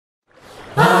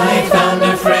found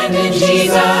a friend in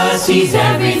Jesus, He's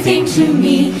everything to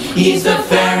me. He's the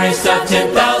fairest of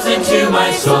 10,000 to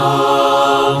my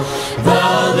soul.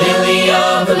 The lily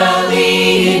of the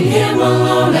valley, in Him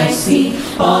alone I see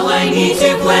all I need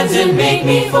to cleanse and make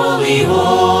me fully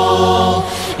whole.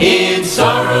 In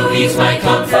sorrow He's my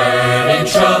comfort, in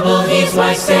trouble He's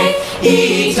my stay.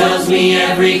 He tells me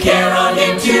every care on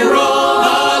Him to roll.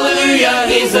 Hallelujah,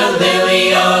 He's the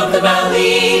lily of the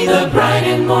valley, the bright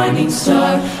and morning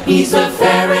star. He's the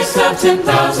fairest of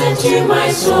 10,000 to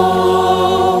my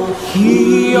soul.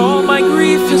 He all my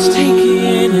grief has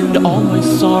taken and all my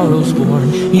sorrows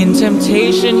borne. In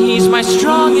temptation He's my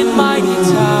strong and mighty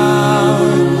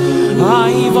tower.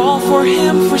 I've all for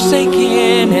Him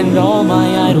forsaken and all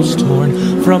my idols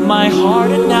torn from my heart,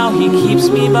 and now He keeps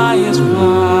me by His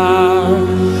power.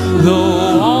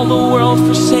 Though all the world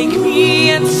forsake me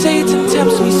and Satan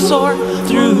tempts me sore,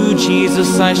 through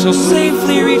Jesus I shall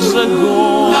safely reach the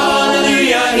goal.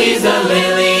 Hallelujah, He's the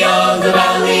lily of the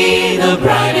valley, the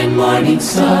bright and morning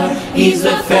star. He's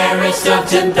the fairest of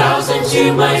 10,000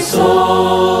 to my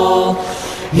soul.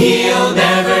 He'll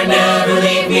never, never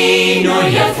leave me, nor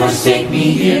yet forsake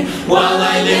me here, while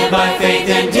I live by faith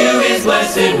and do His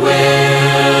blessed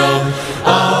will.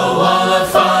 A wall of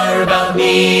fire about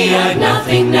me, I've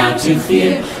nothing now to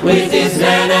fear. With His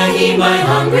manna He my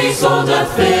hungry soul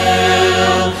doth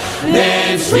fill.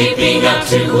 Then sweeping up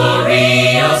to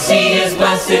glory, I'll see His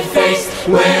blessed face,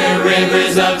 where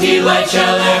rivers of delight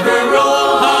shall ever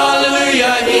roll.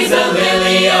 Hallelujah, He's the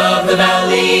lily of the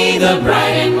valley, the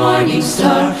bright and morning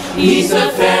star. He's the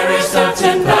fairest of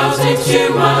 10,000 to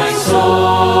my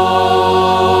soul.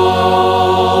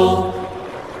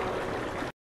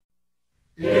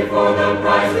 If for the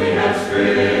prize we have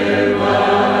striven,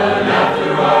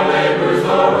 after our labors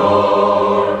are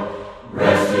o'er,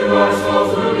 rest to our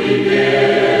souls will be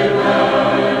given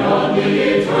on the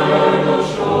eternal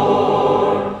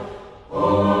shore.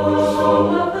 Home of the soul,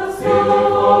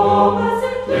 beautiful,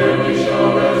 there we shall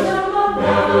rest,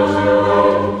 never to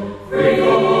roam, free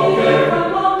from all care,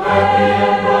 happy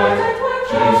and bright.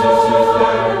 Jesus is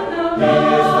there, He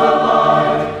is the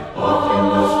light, off in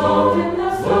the smoke,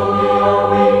 lonely are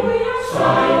we,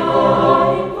 sighing for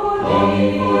home,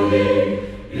 longing for Thee.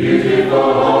 Beautiful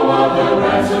home of the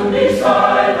ransom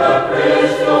beside the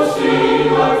crystal sea,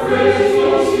 the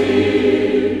crystal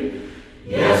sea.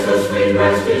 Yes, the sweet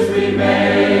rest is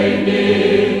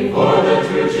remaining for the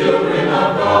true children of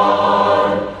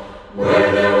God,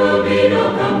 where there will be no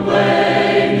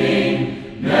complaining,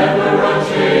 never a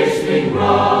chastening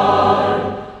rod.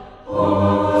 Home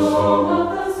of the soul,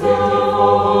 beautiful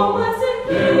home,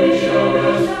 there we shall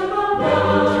rest,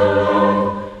 never to roam,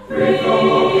 free from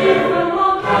all care,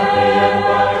 happy and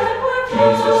bright.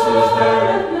 Jesus is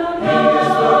there, He is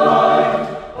the light,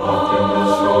 oft in the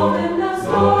smoke,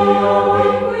 lonely are we,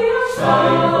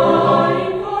 sighing for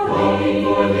home, longing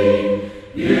for Thee.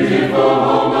 Beautiful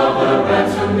home of the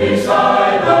ransom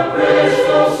beside the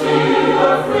crystal sea,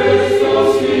 the crystal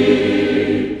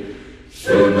sea.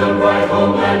 Soon the bright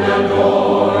homeland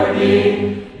adorning,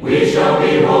 we shall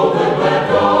behold the glad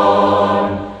dawn.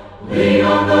 Lean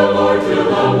on the Lord till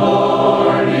the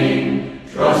morning,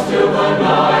 trust till the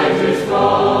night is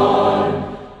gone.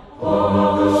 Home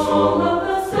of the soul,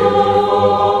 beautiful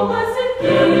home,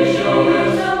 there we shall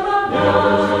rest,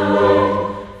 never to roam,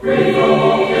 free from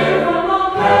all care,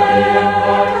 happy and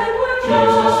bright.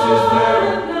 Jesus is there,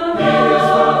 He is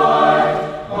the light,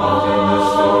 oft in the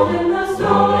storm,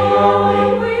 lonely are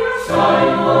we,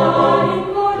 sighing for home,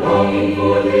 longing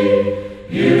for Thee.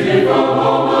 Beautiful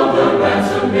home of the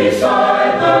ransom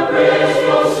beside the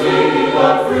crystal sea, the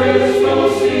crystal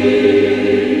sea.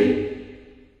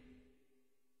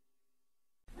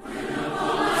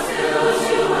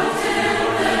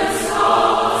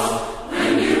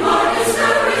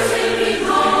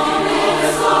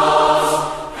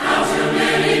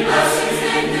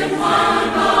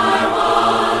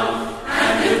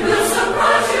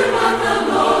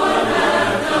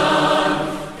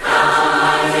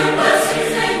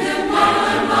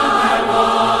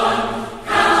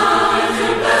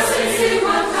 Blessings, see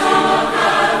what God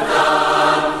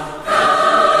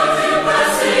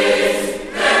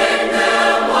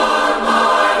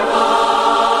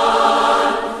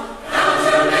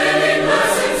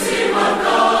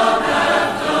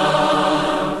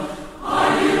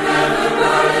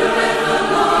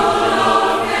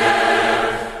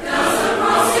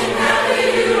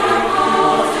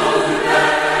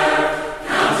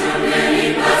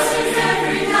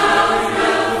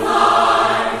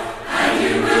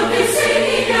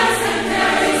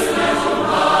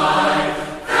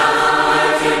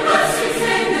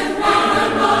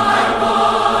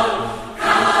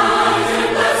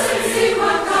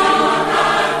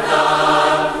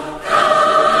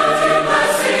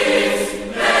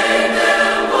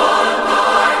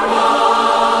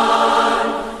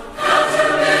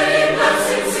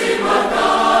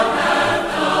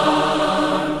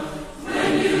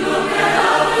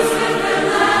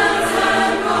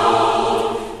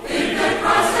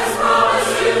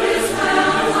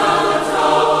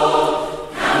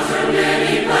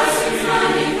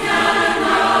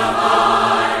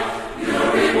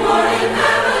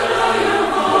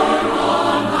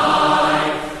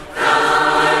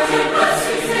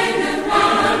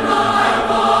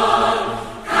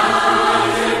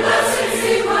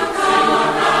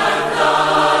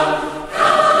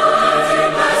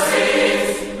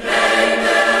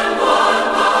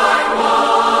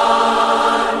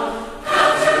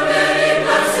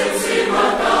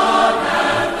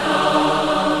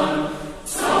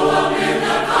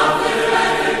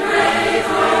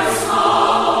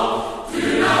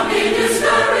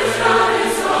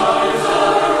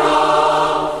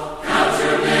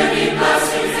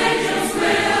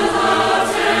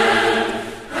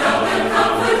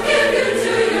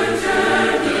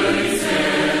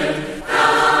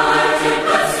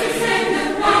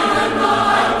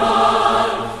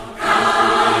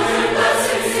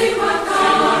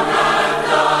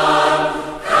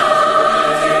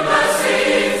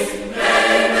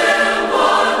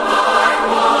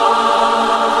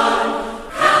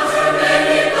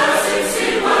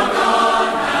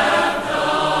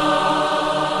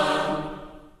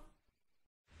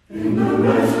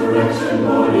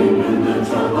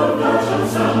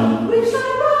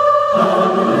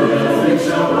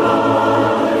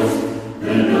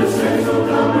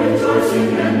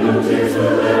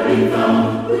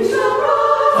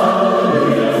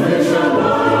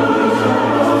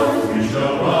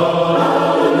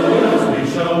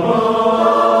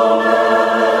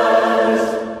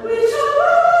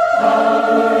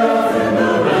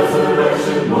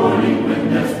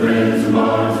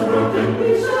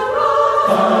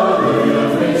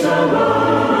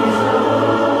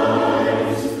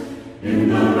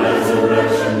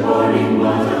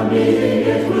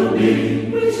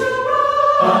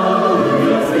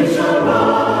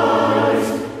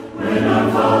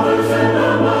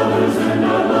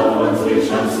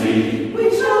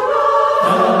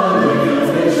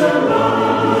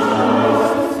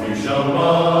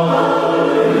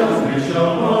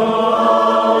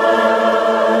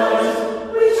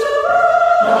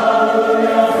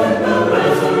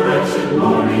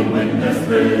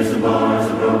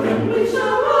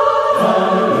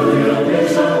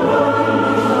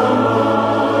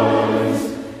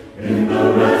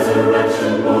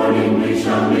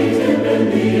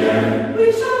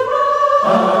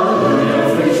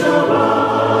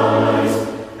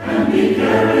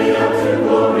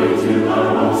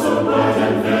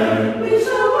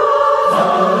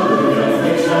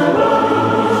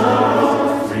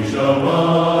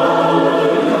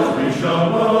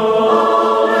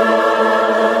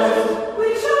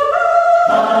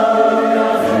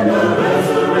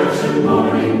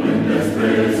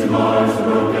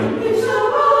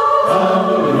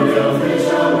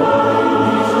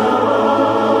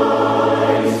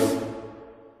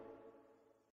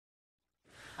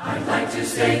to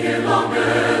stay here longer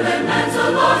than man's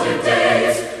allotted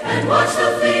days, and watch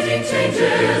the fleeting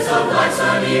changes of life's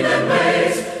uneven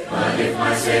ways. But if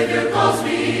my Savior calls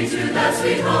me to that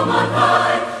sweet home on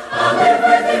high, I'll live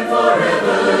with him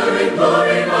forever in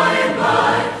glory by and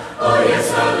by. Oh yes,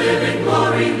 I'll live in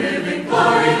glory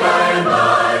by and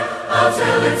by. I'll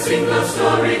tell and sing love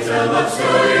story, tell love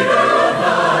story there on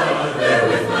high. There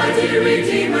with my dear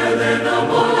Redeemer, there no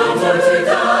more longs or to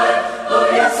die. Oh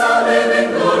yes, I'll live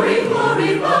in glory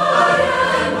by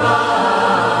and by.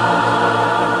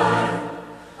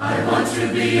 I want to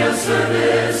be of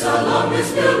service along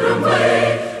this pilgrim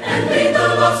way, and lead the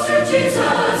lost to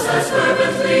Jesus as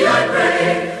fervently I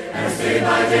pray. As day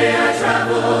by day I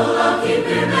travel, I'll keep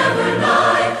him ever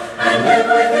nigh, and live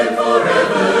with him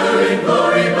forever in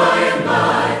glory by and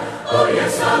by. Oh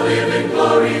yes, I'll live in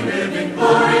glory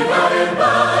by and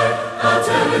by. I'll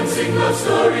tell and sing love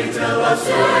story, tell love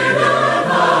story there on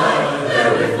high.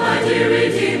 There with my dear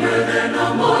Redeemer, there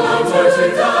no more longs or to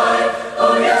die.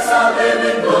 Oh yes, I'll live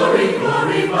in glory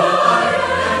by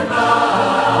and by.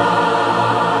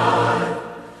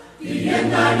 The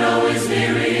end I know is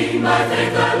nearing, by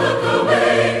faith I look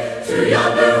away to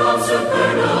yonder home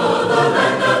supernal, the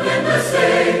land of endless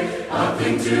day. I'll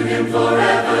cling to him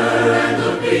forever and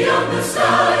look beyond the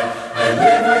sky, and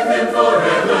live with him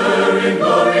forever in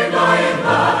glory by and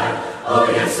by. Oh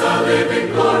yes, I'll live in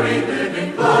glory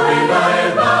by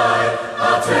and by.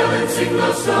 I'll tell and sing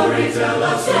love story, tell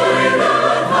love story there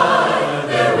on high.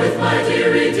 There with my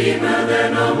dear Redeemer, there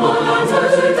no more longs or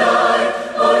to die.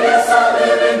 Oh yes, I'll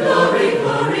live in glory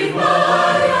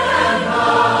by and by.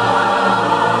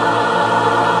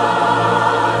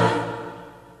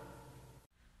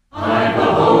 I've a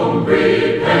home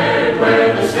prepared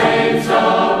where the saints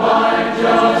abide,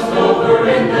 just over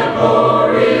in the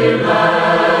glory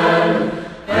land.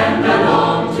 And I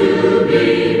long to be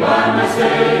by my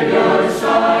Savior's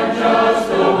side, just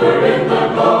over in the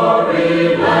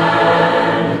glory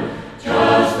land.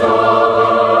 Just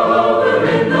over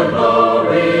in the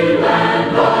glory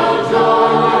land, I'll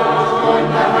join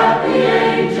the happy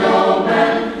angel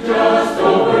men, just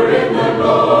over in the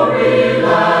glory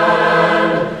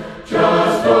land.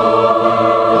 Just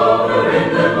over in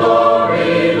the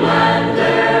glory land,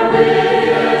 there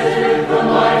with the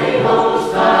mighty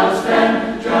host I'll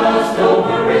stand, just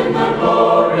over in the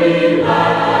glory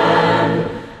land.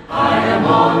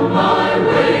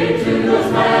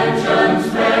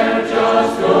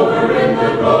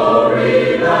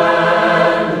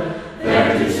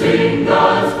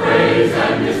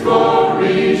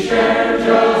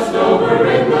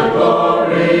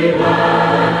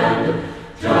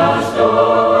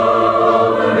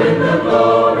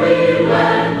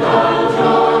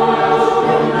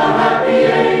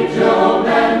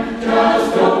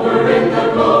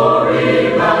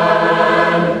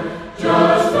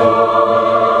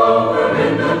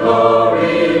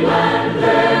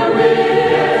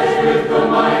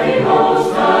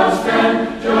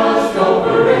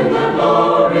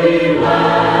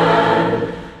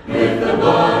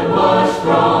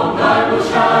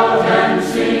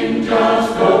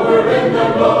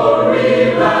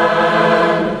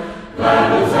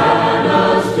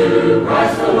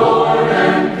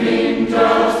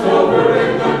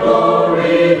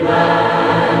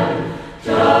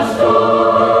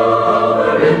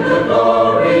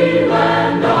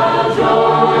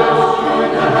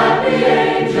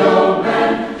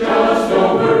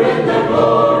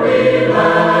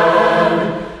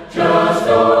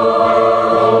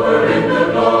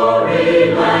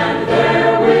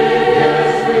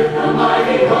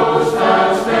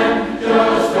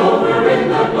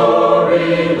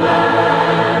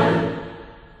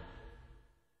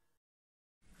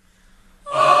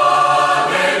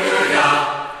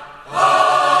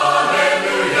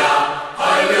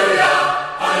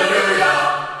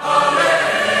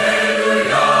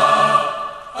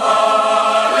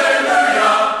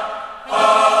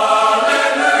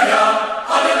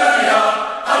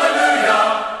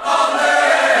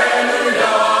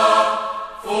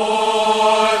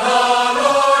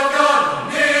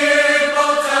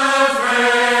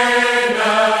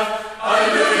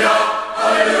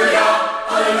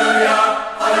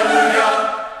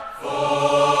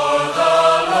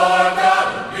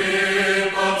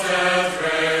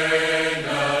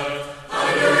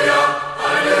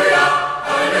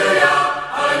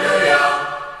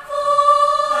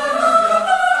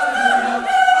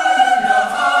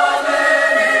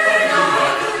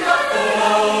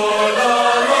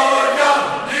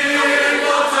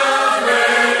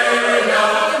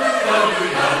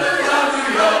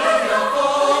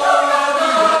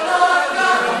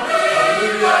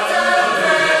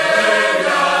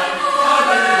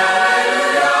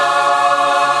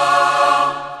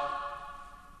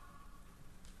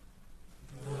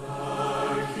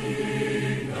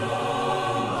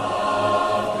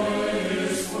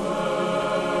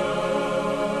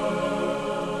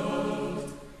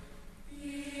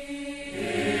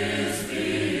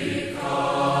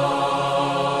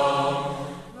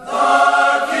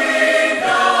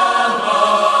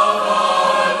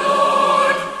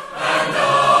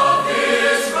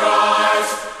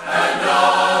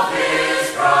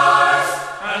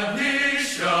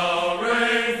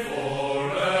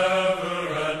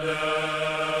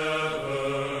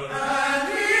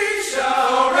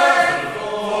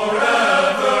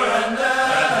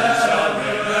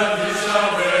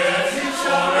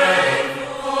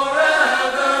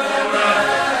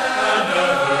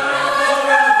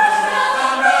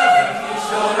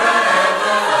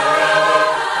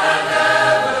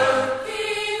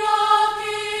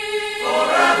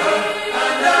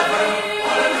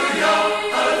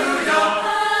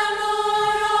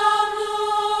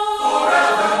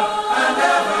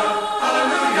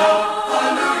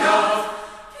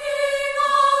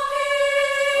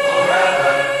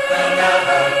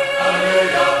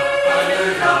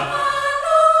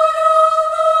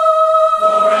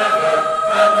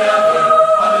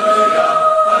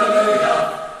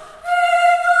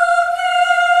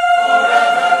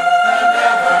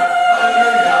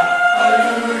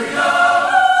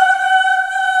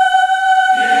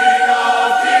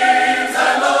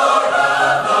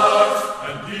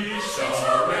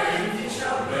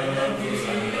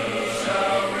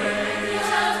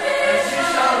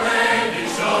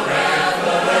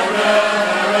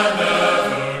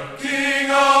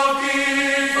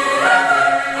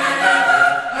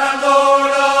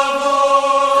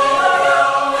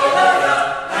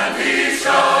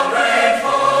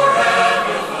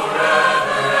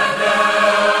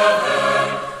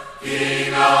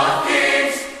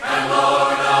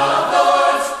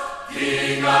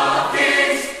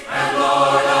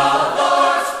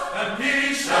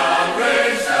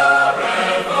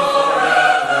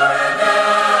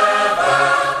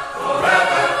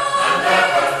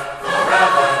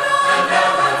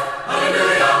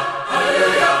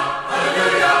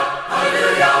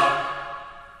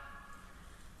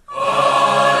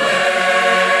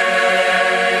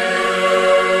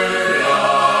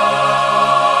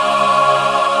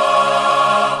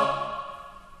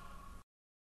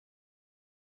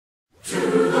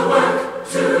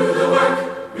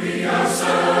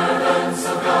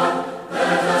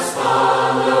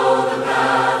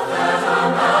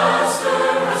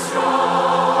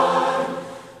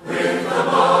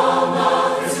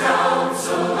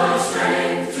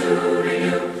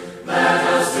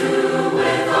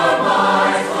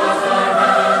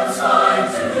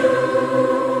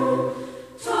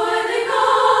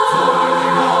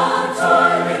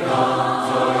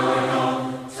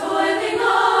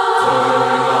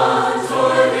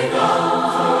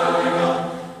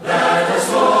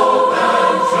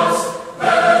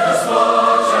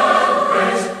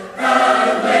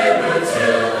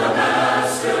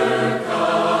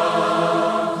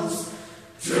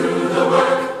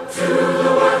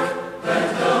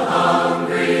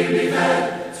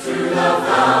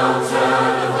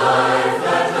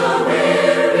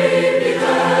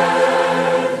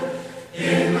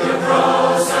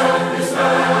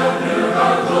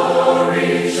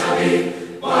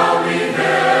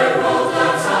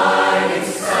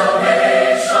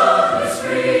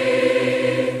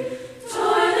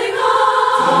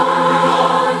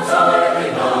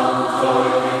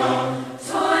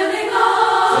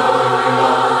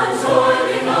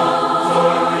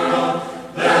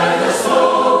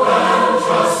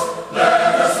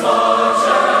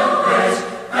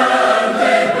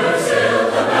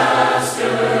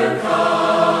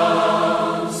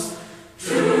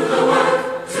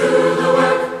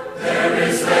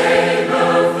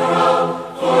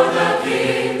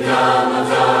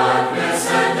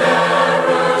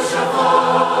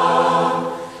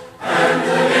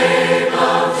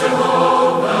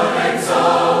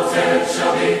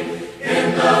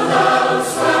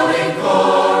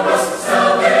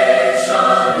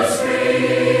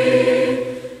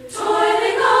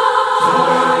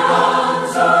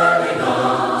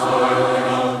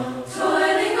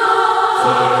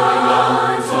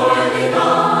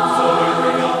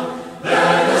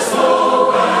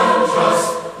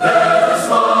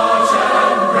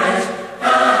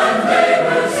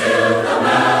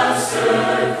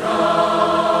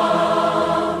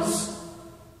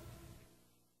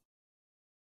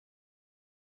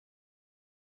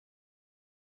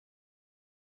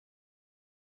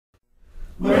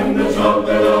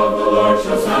 trumpet of the Lord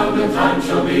shall sound, and time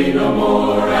shall be no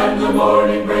more, and the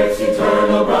morning breaks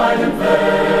eternal, bright and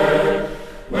fair.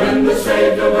 When the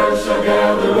saved of earth shall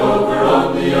gather over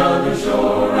on the other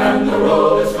shore, and the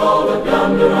roll is called up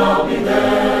yonder, I'll be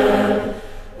there.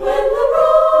 When the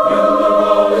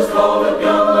roll is called up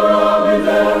yonder, I'll be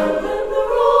there.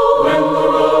 When the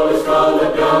roll is called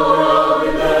up yonder, I'll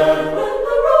be there.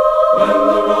 When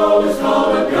the roll is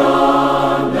called up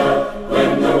yonder,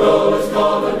 when the roll is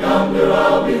called up yonder,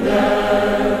 I'll be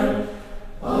there.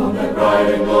 On that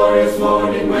bright and glorious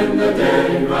morning, when the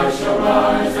dead in Christ shall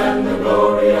rise, and the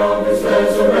glory of his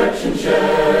resurrection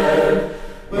share,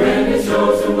 when his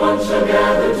chosen ones shall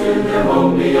gather to their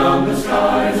home beyond the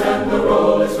skies, and the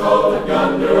roll is called up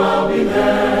yonder, I'll be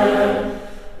there.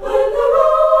 When the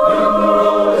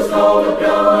roll is called up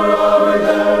yonder, I'll be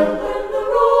there.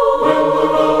 When the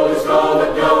roll is called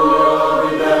up yonder, I'll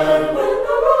be there.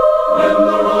 When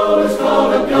the roll is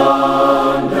called up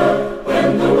yonder,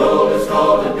 when the roll is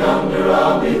called up yonder,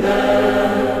 I'll be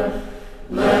there.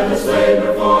 Let us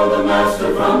labor for the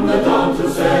Master from the dawn to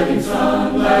setting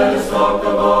sun. Let us talk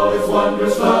of all his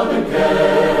wondrous love and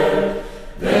care.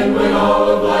 Then when all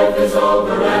of life is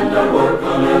over and our work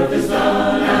on earth is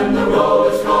done, and the roll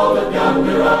is called up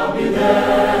yonder, I'll be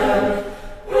there.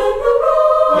 When the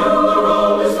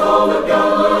roll is called up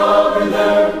yonder, I'll be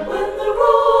there. When the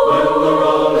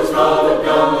roll is called up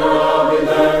yonder, I'll be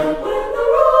there.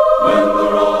 When the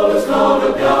roll is called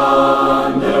up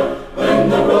yonder, when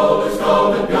the roll is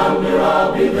called up yonder,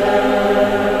 I'll be there.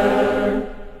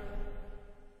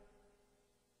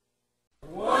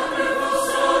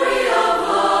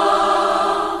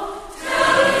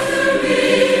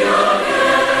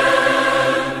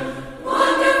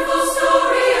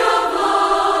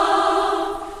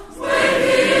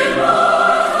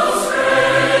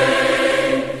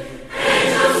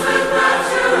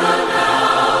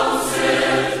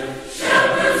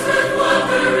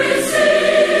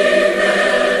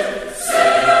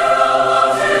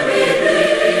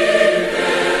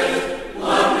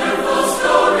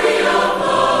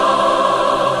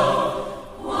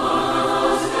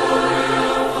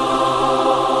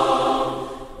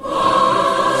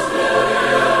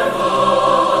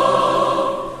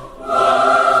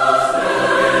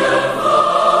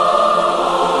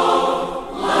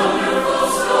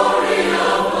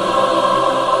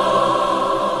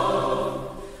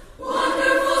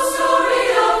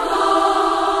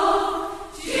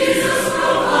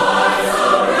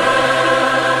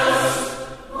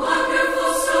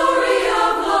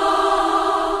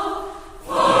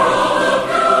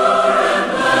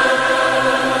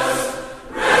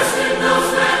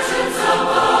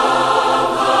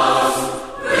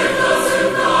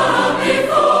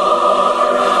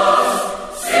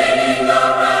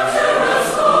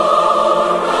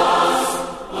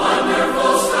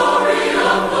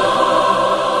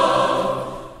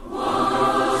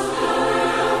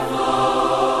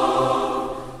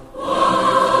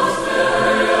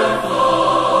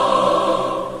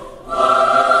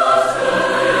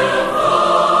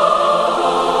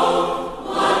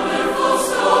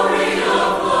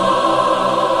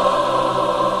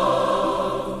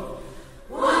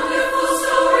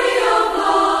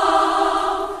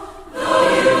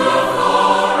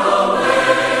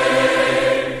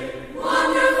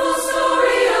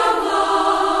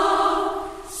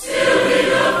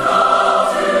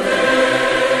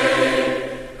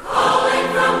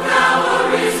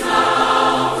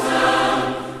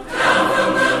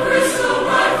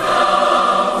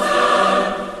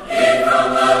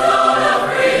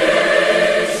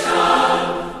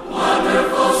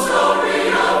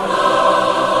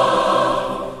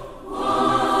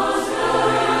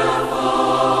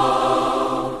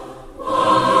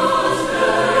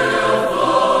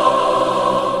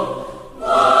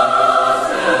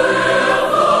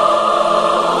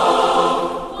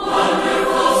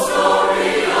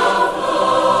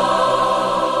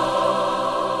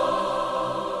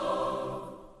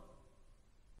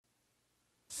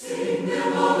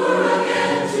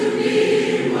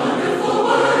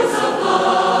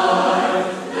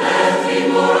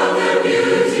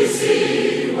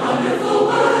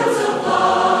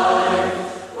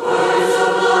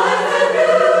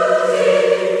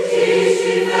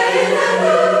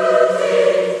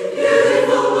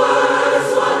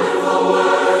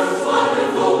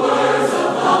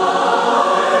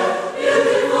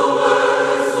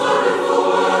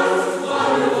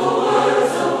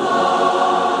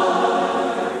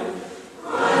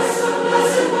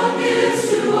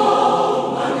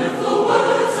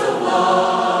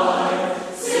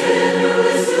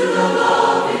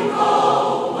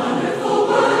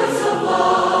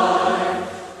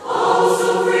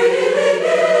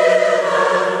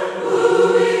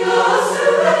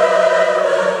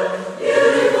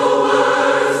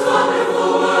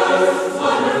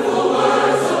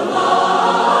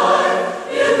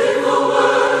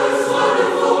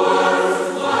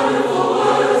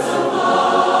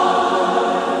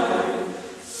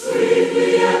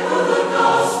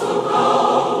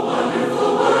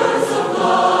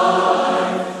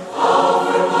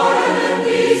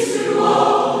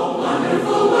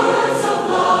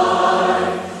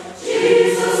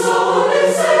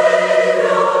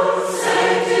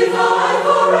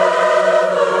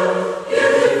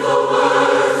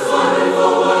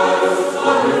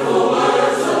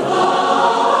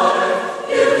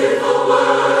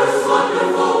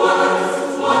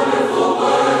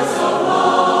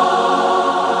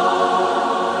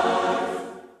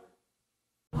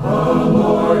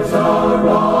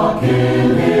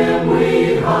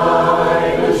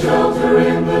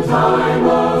 time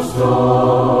of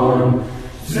storm.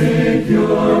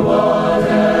 Secure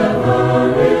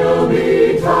whatever ill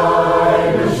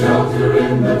betide, a shelter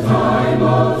in the time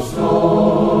of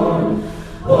storm.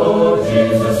 Oh,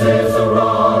 Jesus is a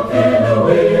rock in a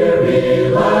weary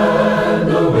land,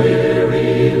 a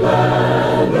weary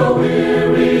land, a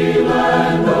weary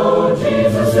land. Oh,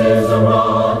 Jesus is a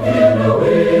rock in a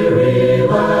weary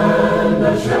land,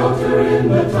 a shelter in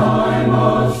the time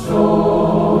of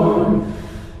storm.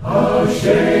 A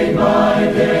shade by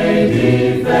day,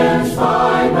 defense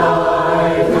by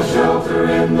night, a shelter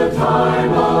in the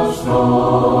time of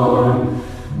storm.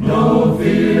 No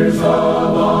fears of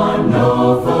alarm,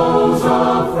 no foes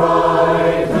of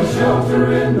fright, a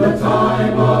shelter in the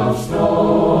time of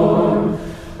storm.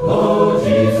 Oh,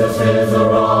 Jesus is a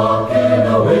rock in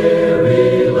a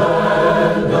weary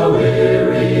land, a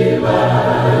weary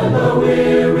land, a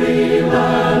weary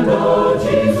land. Oh,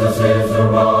 Jesus is a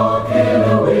rock in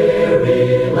a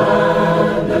weary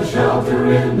land, a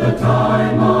shelter in the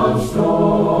time of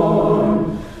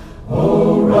storm.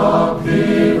 O rock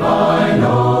divine,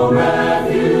 O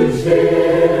refuge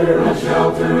dear, a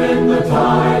shelter in the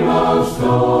time of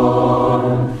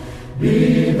storm.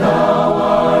 Be thou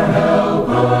our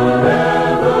helper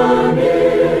ever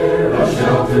near, a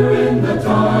shelter in the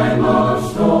time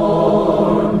of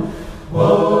storm.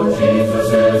 Oh, Jesus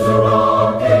is a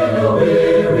rock in a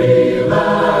weary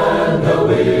land, a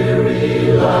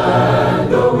weary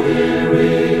land, a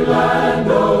weary land.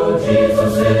 Oh,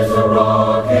 Jesus is a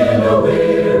rock in a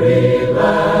weary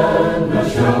land, a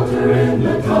shelter in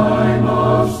the time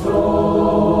of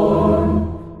storm.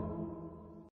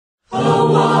 A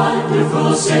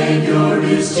wonderful Savior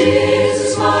is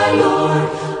Jesus my Lord,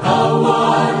 a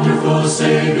wonderful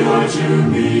Savior to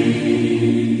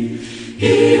me.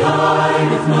 He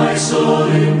hideth my soul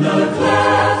in the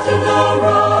cleft of the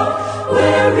rock,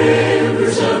 where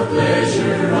rivers of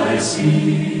pleasure I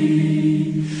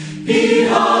see. He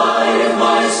hideth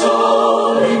my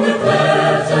soul in the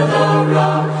cleft of the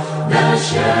rock, that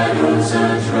shadows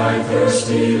a dry,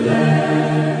 thirsty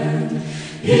land.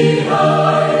 He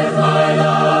hideth my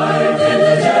life in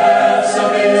the depths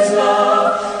of his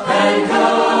love, and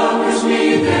covers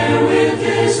me there with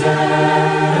his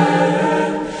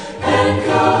hand, and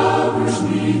covers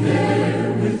me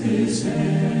there with his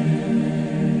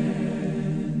hand.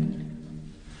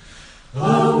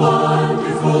 A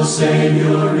wonderful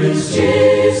Savior is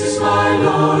Jesus my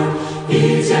Lord,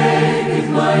 he taketh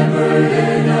my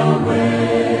burden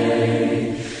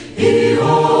away. He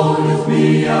holdeth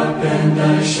me up, and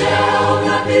I shall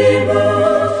not be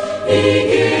moved. He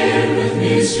giveth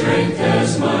me strength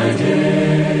as my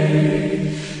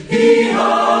day. He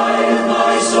hideth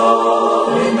my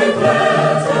soul in the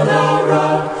cleft of the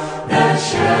rock, that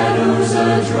shadows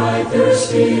a dry,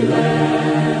 thirsty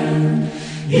land.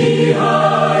 He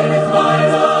hideth my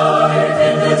life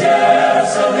in the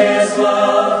depths of his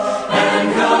love,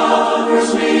 and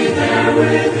covers me there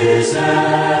with his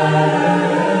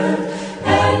hand,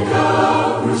 and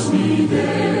covers me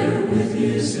there with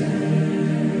his hand.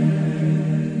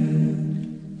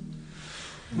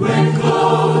 When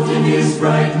clothed in his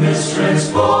brightness,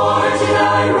 transported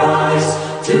I rise,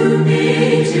 to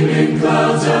meet him in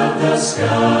clouds of the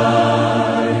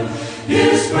sky.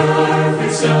 His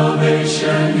perfect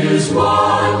salvation, his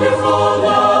wonderful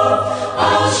love,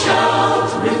 I'll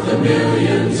shout with the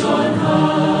millions on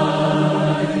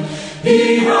high.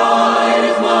 He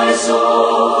hideth my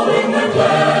soul in the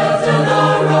cleft of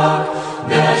the rock,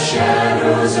 that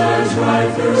shadows a dry,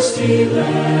 thirsty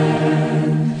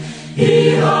land.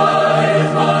 He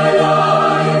hideth my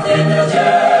life in the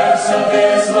depths of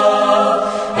his love,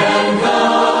 and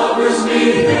covers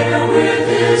me there with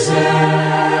his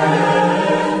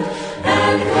hand,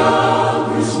 and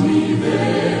covers me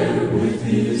there with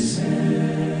his hand.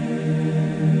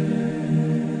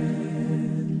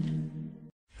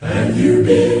 Have you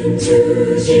been to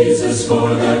Jesus for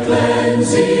the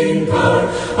cleansing power?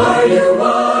 Are you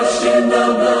washed in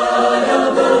the blood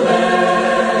of the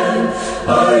Lamb?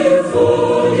 Are you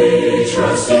fully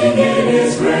trusting in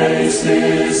his grace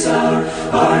this hour?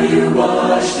 Are you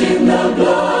washed in the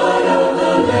blood of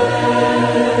the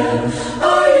Lamb?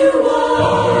 Are you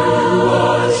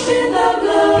washed in the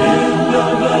blood? In the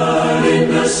blood, in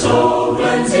the soul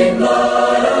cleansing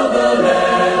blood of the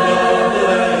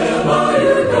Lamb. Are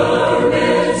your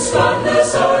garments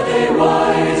spotless? Are they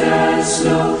white as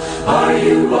snow? Are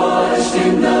you washed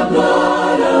in the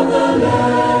blood of the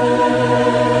Lamb?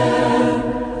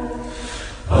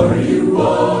 Are you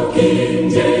walking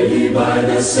daily by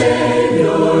the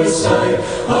Savior's side?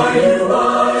 Are you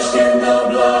washed in the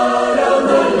blood of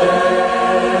the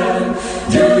Lamb?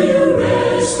 Do you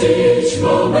rest each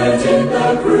moment in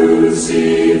the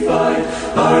crucified?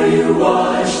 Are you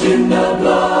washed in the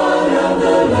blood of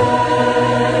the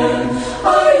Lamb?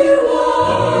 Are you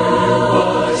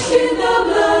washed in the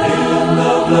blood? In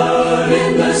the blood,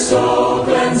 in the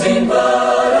soul-cleansing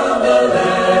blood of the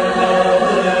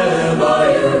Lamb.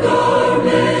 Are your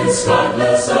garments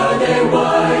spotless? Are they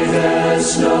white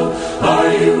as snow?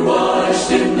 Are you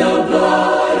washed in the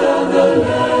blood of the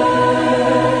Lamb?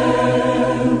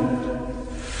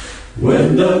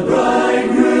 When the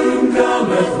bridegroom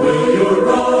cometh, will your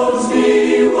robes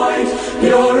be white,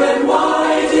 pure and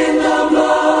white in the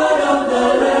blood of the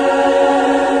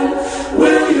Lamb?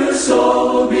 Will your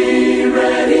soul be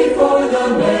ready for the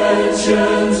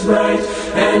mansions bright,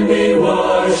 and be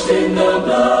washed in the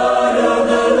blood of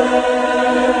the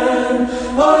Lamb?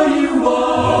 Are you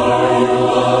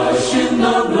washed in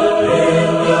the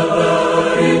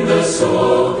blood, in the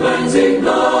soul-cleansing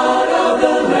blood of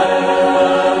the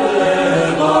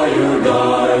Lamb? Are your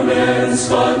garments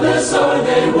spotless? Are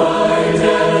they white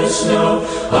as snow?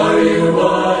 Are you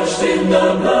washed in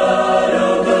the blood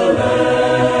of the Lamb?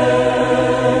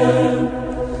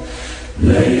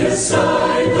 Lay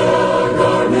aside the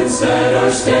garments that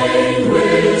are stained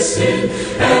with sin,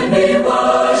 and be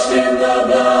washed in the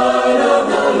blood of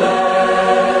the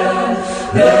Lamb.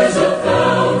 There's a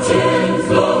fountain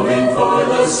flowing for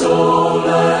the soul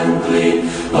unclean.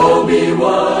 Oh, be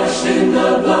washed in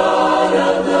the blood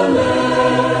of the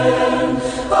Lamb.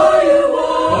 Are you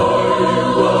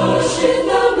washed in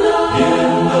the blood? In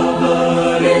the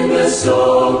blood, in the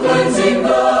soul-cleansing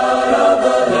blood of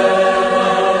the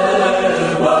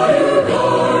Lamb. Are your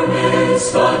garments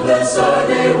spotless? Are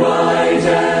they white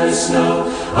as snow?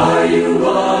 Are you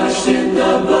washed in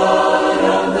the blood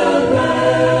of the Lamb?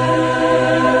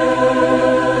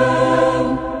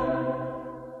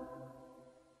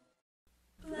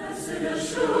 Blessed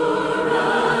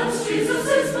assurance, Jesus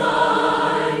is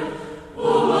mine.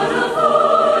 Oh, what a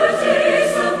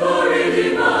foretaste of glory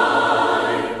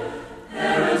divine.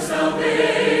 Heir of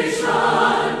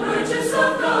salvation, purchase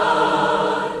of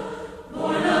God,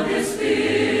 born of His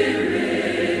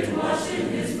Spirit, washed in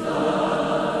His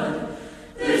blood.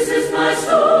 This is my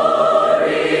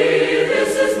story.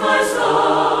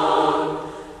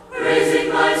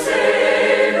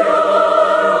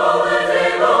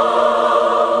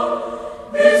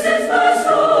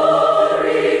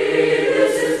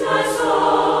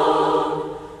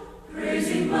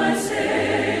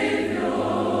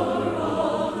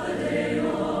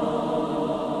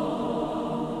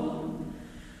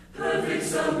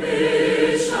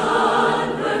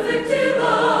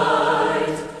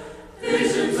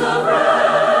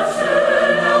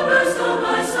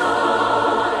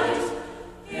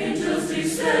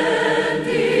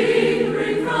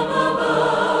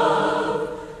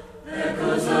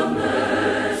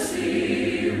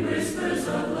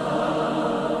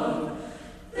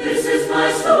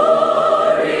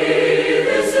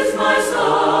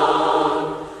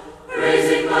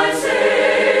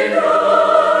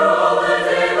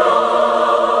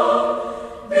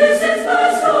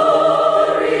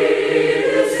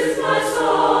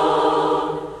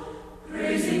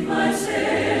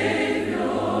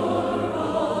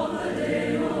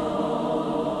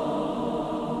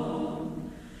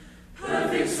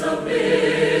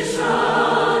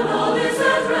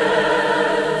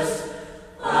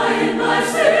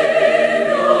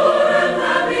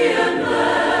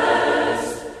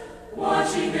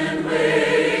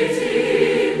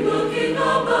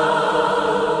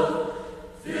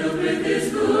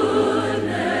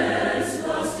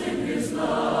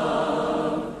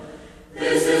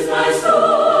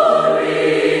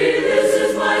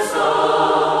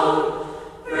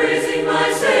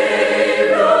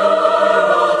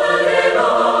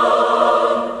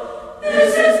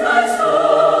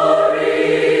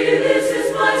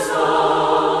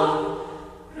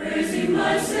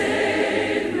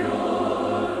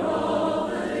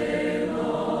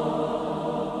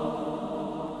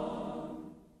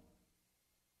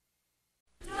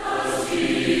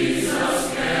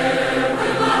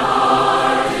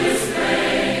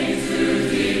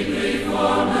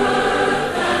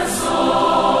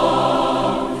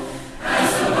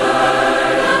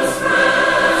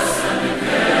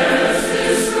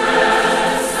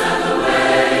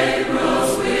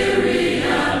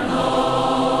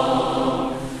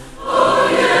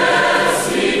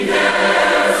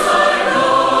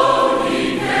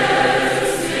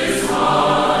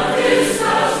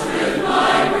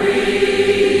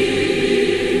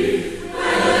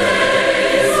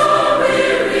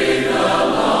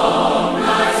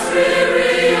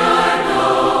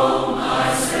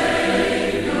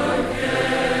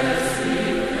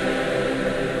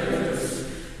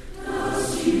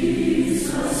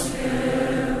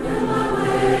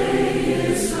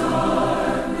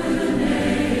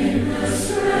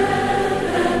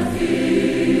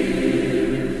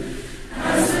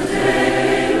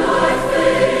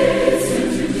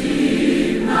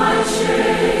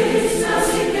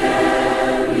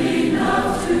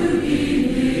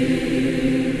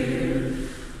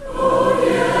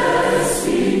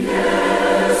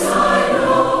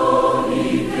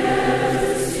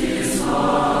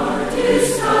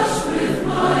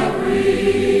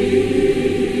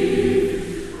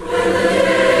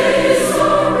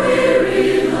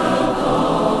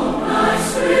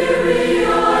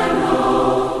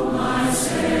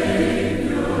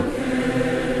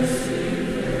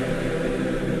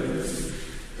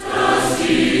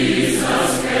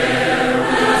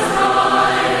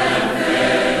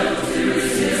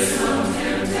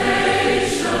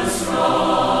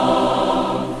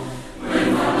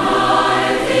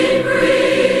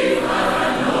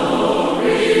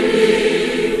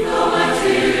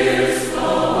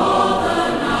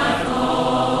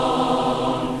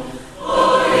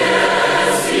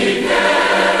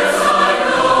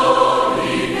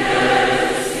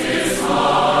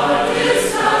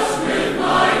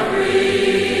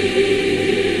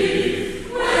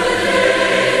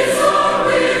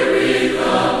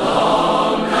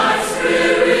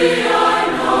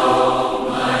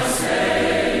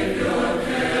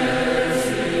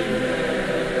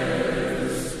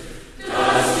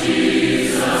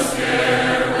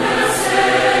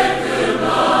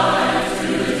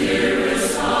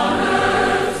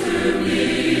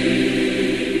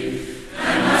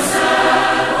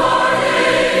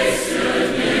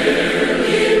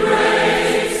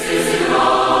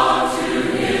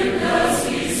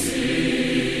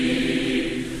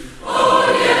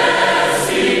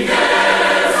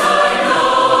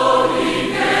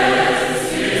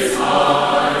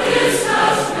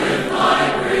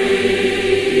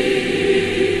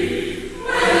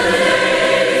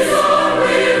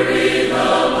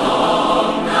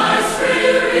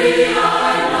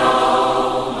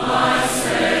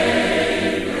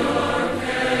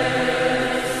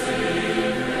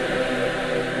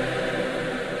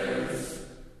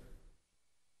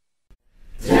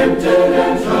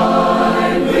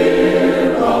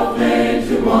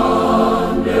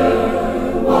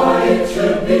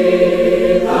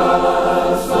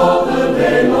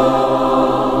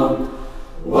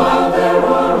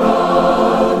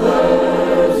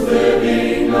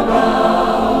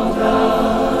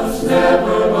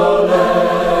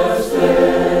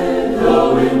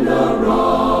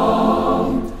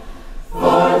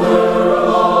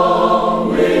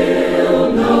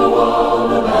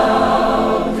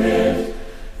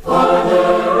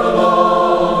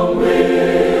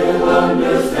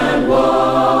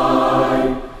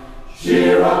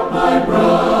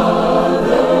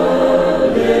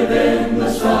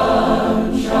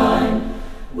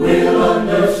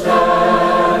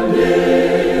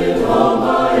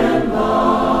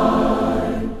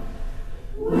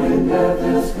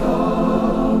 has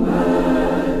come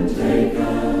and taken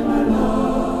our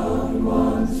loved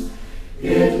ones.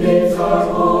 It leaves our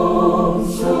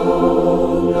home so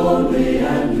lonely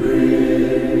and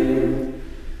drear.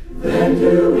 Then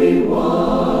do we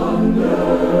wonder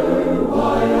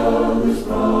why others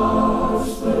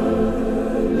prosper,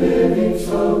 living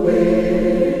so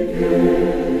wicked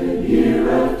year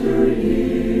after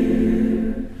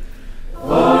year.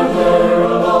 Farther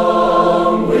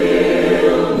along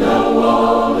we'll know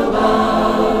all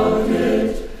about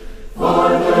it.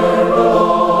 Farther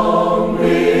along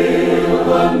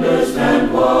we'll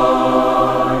understand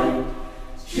why.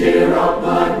 Cheer up,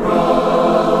 my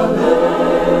brother,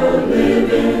 live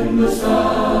in the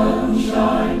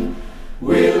sunshine.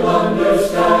 We'll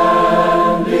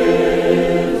understand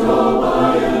it all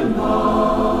by and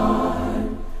by.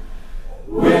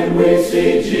 When we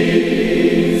see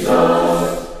Jesus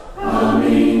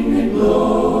coming in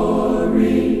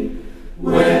glory,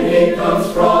 when he comes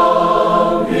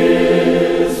from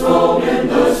his home in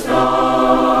the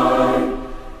sky,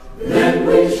 then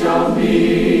we shall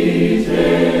meet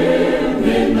him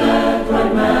in that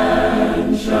bright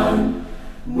mansion.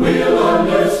 We'll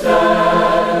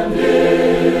understand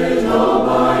it all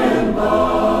by and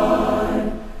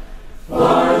by.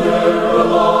 Farther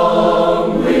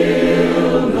along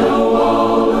we'll know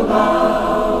all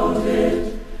about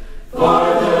it.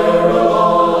 Farther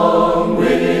along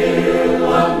we'll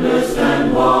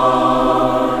understand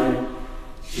why.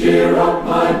 Cheer up,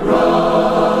 my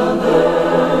brother,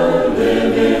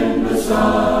 live in the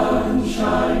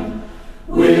sunshine.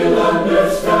 We'll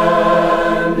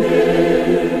understand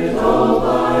it all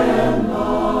by and by.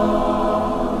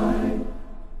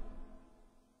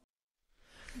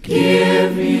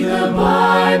 Give me the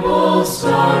Bible,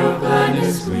 star of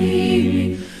gladness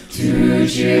gleaming, to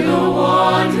cheer the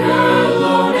wanderer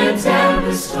lone and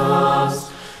tempest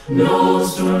tossed. No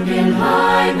storm can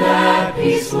hide that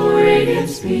peaceful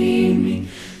radiance beaming,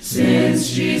 since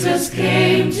Jesus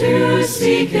came to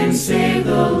seek and save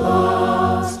the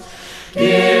lost.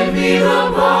 Give me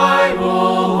the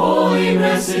Bible, holy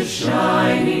message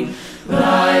shining.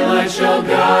 Thy light shall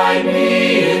guide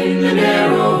me in the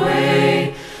narrow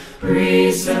way.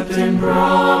 Precept and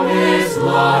promise,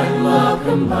 law and love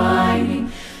combining,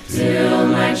 till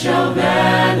night shall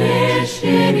vanish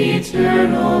in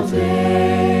eternal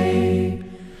day.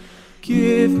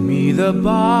 Give me the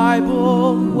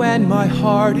Bible when my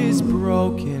heart is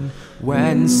broken,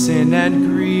 when sin and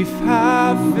grief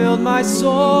have filled my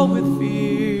soul with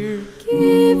fear.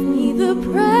 Give me the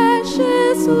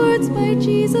precious words by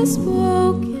Jesus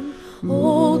spoken,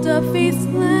 hold a faith's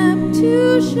lamp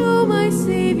to show my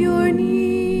Savior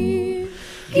near.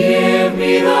 Give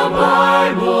me the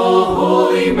Bible,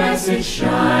 holy message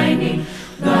shining.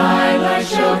 Thy light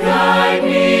shall guide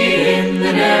me in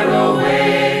the narrow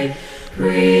way.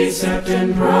 Precept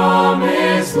and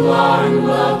promise, law and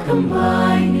love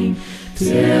combining,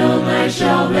 till night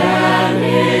shall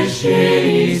vanish in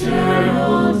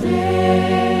eternal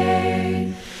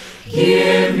day.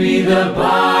 Give me the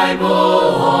Bible,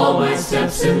 all my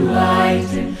steps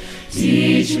enlighten.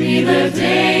 Teach me the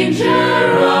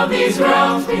danger of these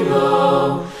realms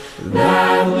below.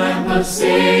 That lamp of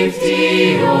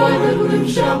safety o'er the gloom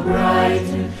shall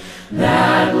brighten.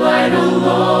 That light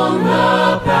alone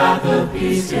the path of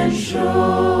peace can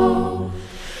show.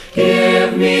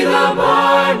 Give me the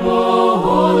Bible,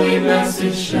 holy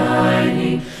message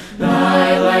shining.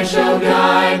 Thy light shall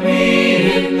guide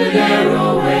me in the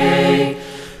narrow way.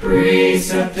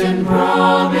 Precept and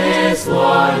promise,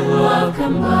 law and love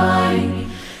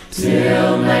combining,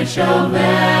 till night shall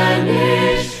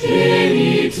vanish in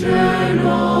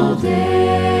eternal day.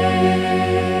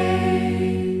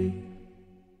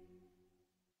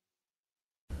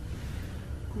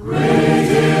 Great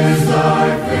is thy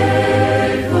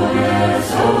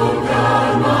faithfulness, O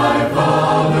God, my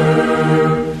Father.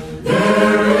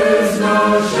 There is no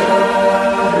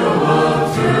shadow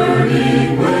of turning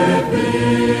with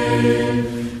thee.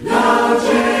 Thou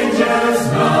changest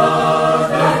not,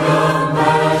 thy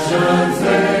compassions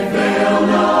they fail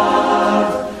not.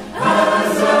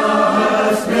 As thou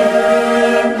hast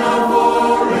been, thou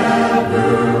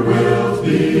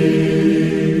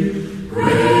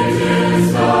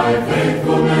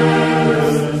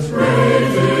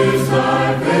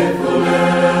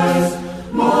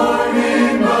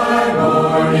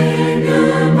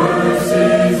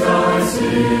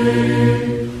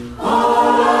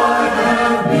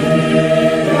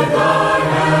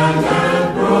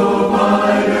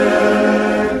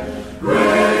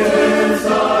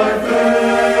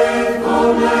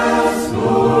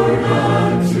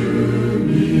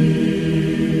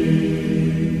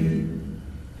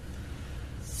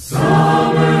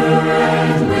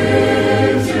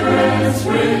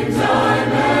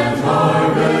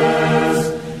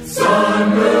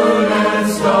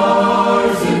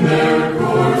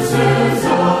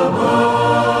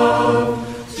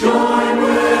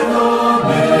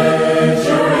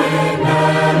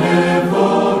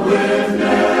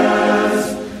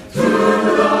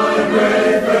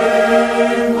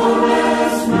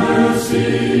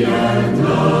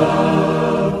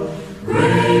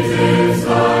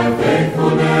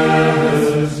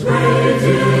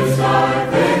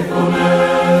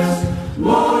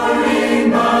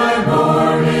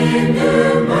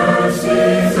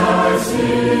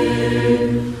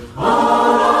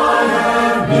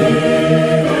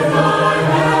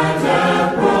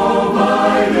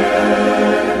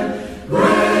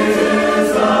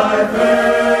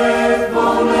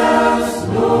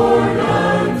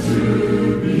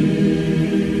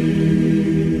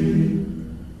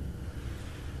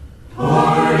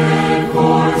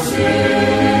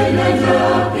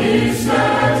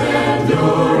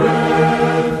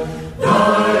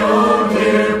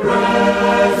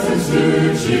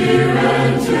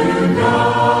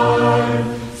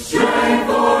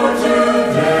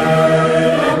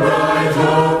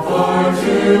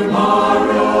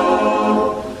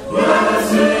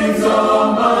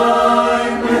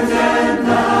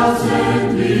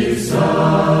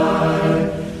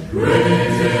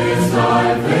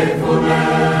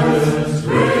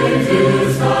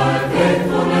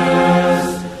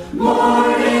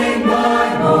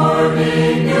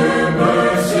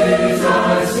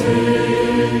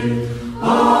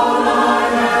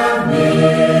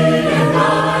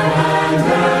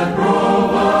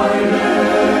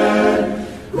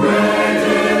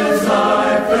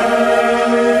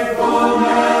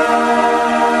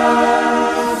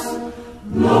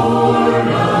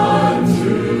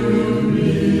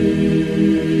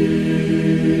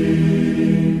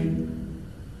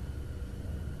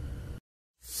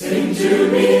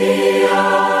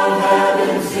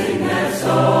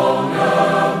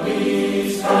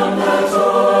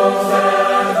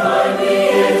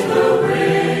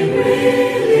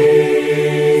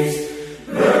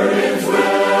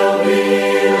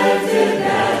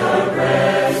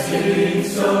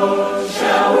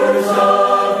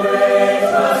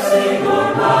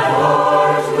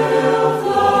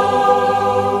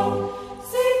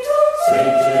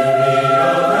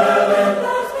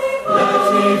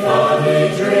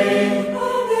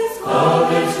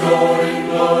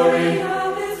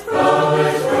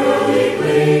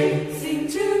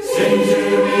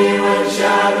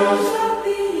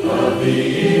shadows of the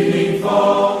evening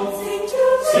fall. Sing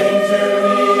to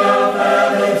me of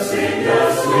heaven, sing the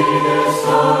sweetest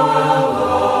song of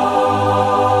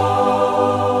all.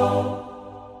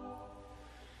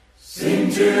 Sing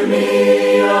to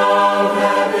me of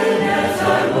heaven as I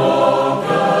walk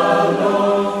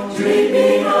alone,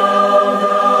 dreaming of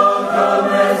the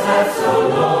comrades that so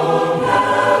long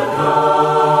have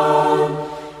gone.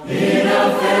 In a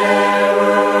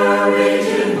fairer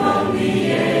region among the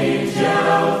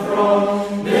angel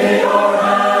throng, they are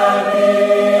happy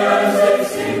as they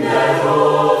sing that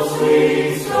old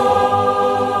sweet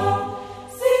song.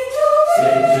 Sing to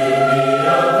me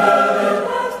of heaven,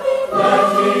 let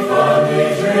me fondly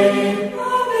dream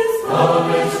of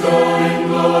its golden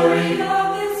glory,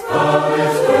 of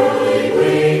its early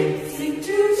gleam. Sing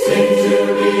to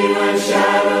me when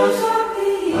shadows of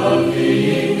the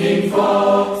evening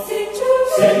fall. Sing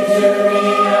to me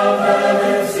of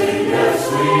heaven, sing the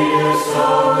sweetest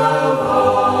song of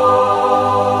all.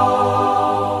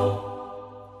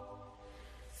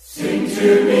 Sing to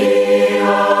me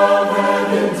of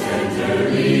heaven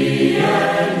tenderly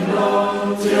and long,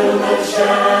 till the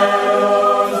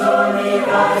shadows o'er me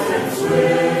rise and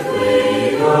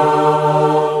swiftly go.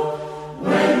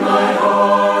 When my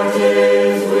heart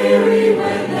is weary,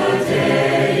 when the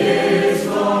day is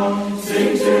long,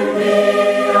 sing to me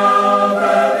of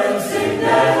heaven, sing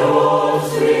that old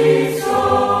sweet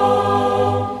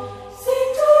song. Sing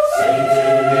to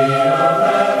me of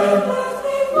heaven,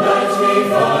 let me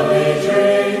fondly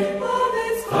dream of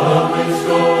its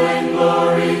golden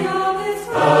glory, of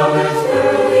its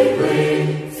early gleam.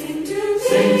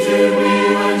 Sing to me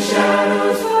when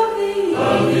shadows of the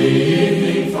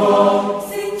evening fall.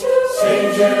 Sing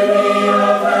to me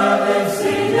of heaven,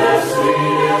 sing the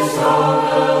sweetest song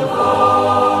of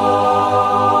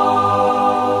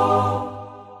all.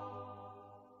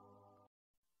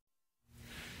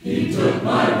 He took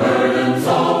my burdens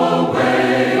all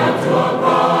away up to a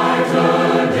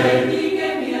brighter day. He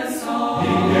gave me a song.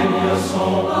 He gave me a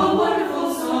song. A wonderful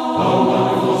song. A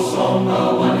wonderful song. A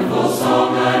wonderful song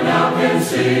I now can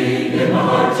sing. In my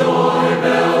heart joy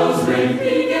bells ring.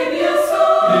 He gave me a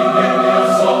song. He gave me a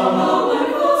song. A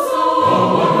wonderful song. A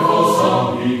wonderful song.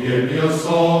 He gave me a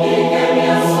song. He gave me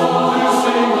a song. To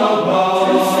sing about.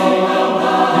 To sing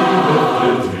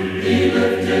about. He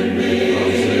lifted me.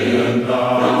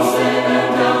 From sin and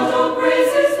doubt. Oh,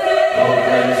 praise His name. Oh,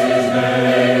 praise His name.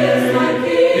 He is my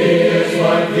King. He is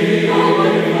my King. A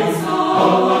wonderful song. A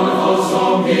wonderful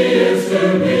song He is to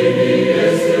me. He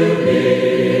is to me.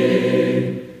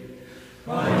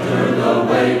 Brighter the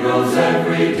way grows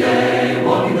every day,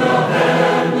 walking the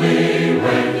heavenly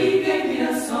way. He gave me a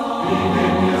song. He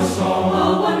gave me a song. A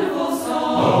wonderful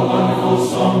song. A wonderful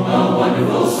song. A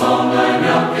wonderful song I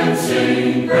now can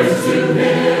sing. Praise to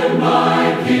Him,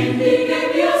 my King. He gave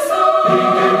me a song. He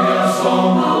gave me a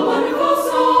song. A wonderful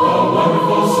song. A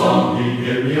wonderful song. He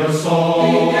gave me a song.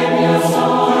 He gave me a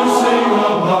song. To sing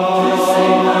about. To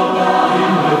sing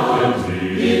about.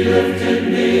 He lifted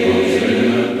me.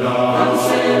 From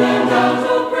sin and doubt.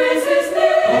 Oh, praise His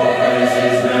name. Oh, praise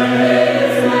His name. He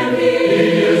is my King. He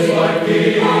is my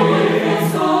King. A wonderful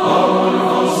song. A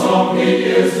wonderful song He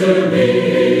is to me.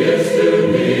 He is to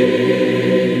me.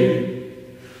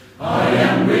 I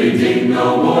am redeemed, no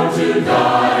more to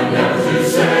die, never to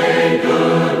say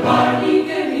goodbye. He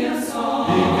gave me a song.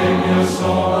 He gave me a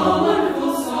song. A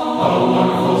wonderful song. A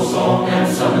wonderful song. And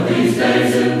some of these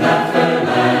days in that fair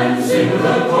land, sing with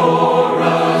the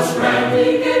chorus grand. He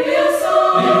gave me a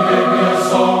song. He gave me a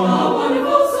song. A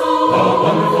wonderful song. A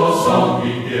wonderful song.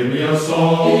 He gave me a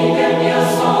song. He gave me a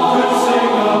song. To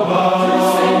sing about. To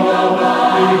sing about.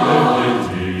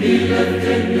 He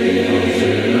lifted me.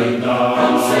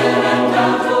 From sin and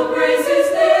doubt. Oh, praise His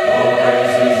name. Oh,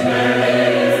 praise His name. He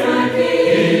is my King.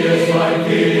 He is my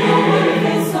King. A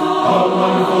wonderful song. A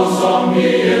wonderful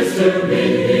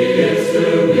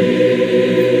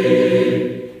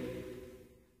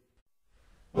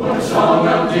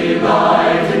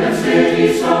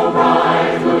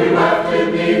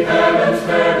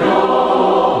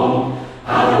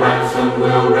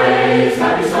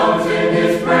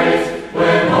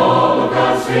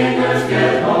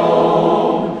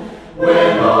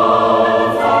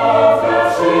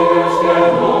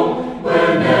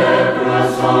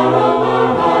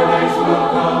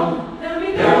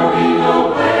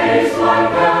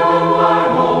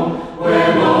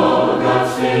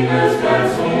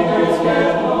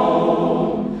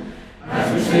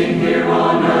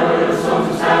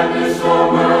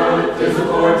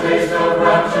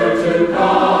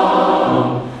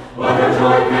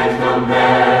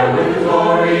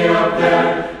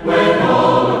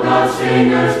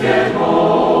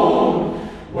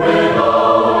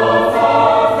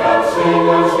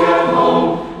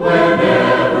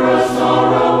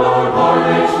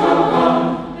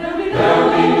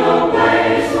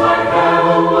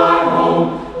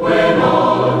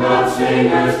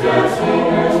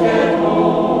singers get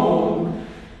home.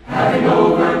 Having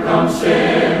overcome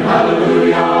sin,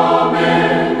 hallelujah,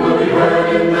 amen, will be heard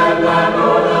in that land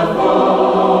o'er the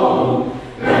foam.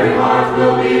 Every heart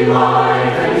will be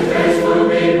light, and his face will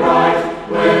be bright,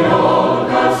 when all of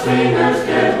God's singers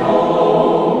get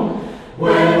home.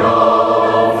 When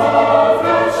all of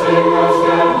God's singers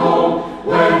get home,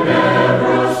 when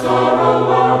never a sorrow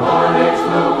or heartaches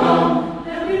will come,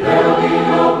 there will be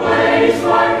no place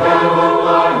like heaven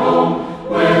or home.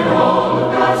 When all of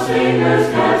God's singers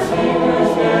get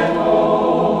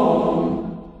home.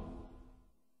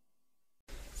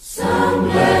 Some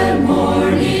glad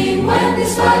morning when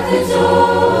this life is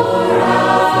o'er,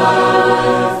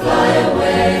 I'll fly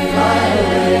away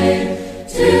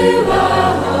to a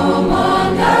home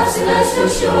on God's celestial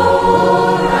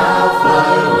shore. I'll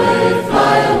fly away,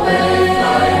 fly away.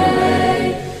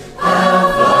 I'll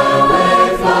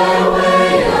fly away,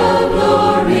 oh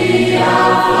glory.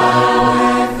 I'll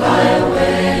fly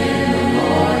away in the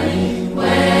morning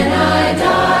when I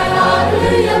die.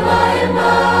 Hallelujah, by and by.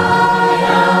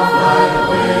 I'll fly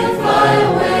away, fly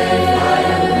away.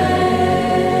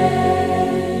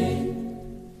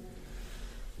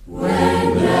 When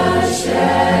the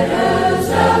shadows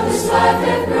of this life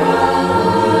have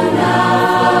grown,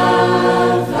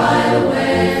 I'll fly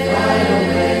away,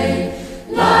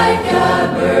 like a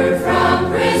bird from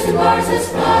prison bars has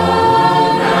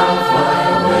flown. I'll fly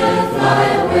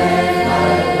away.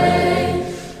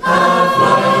 I'll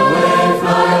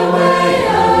fly away,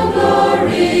 oh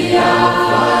glory. I'll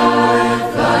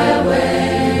fly away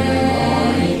in the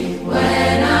morning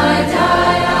when I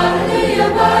die.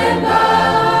 Hallelujah, by and by.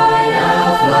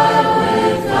 I'll fly away,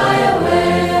 fly away.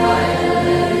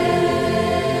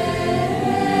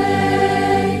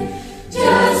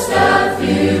 Just a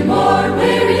few more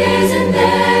weary days and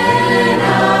then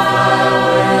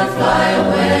I'll fly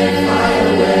away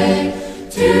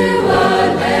to a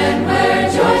land where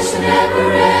joy shall never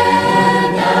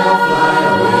end. I'll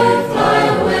fly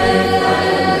away.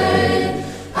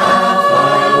 I'll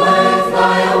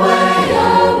fly away,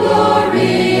 oh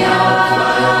glory.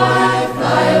 I'll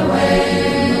fly away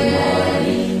in the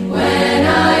morning when I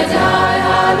die.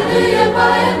 Hallelujah,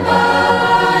 by and by.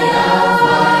 I'll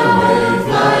fly away,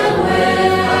 fly away.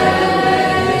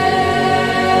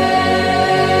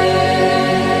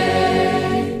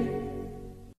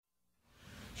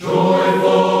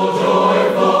 Joyful,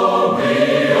 joyful, we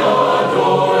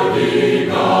adore thee,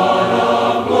 God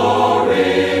of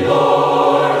glory,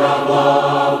 Lord of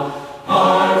love.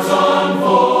 Hearts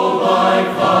unfold like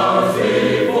flowers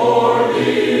before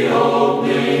thee,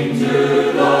 opening to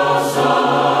the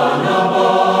sun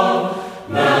above.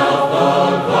 Melt the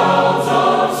clouds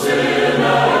of sin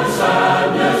and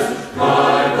sadness,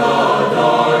 drive the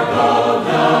dark of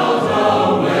doubt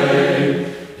away.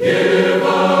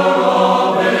 Giver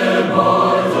of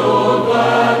immortal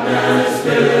gladness,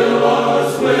 fill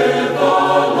us with the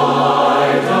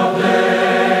light of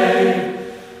day.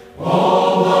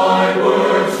 All thy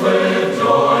works with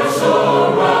joy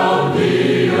surround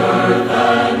the earth,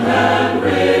 and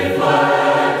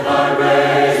reflect thy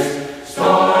rays.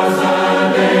 Stars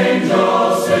and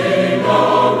angels sing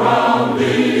around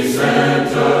thee,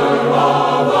 center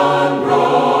of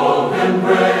unbroken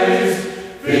praise.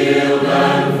 Field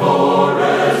and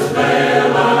forest,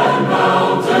 vale and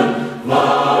mountain,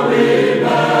 flowery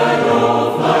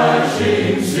meadow,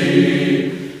 flashing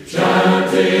sea,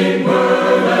 chanting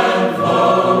bird and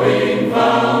flowing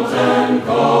fountain,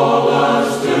 call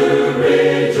us to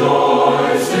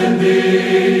rejoice in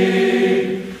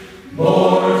thee.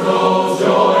 Mortals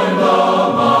join the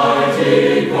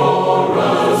mighty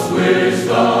chorus, which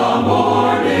the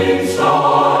morning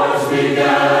stars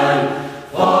began.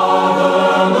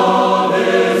 Father, love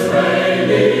is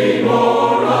reigning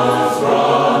o'er us,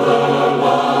 brother,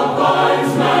 love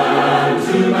binds man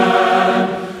to man.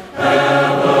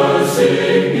 Ever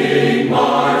singing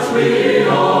march we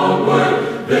onward,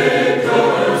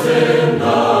 victors in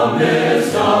the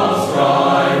midst of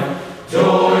strife.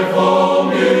 Joyful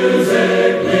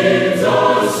music leads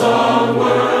us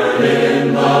onward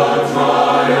in the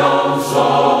triumph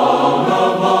song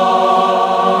of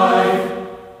life.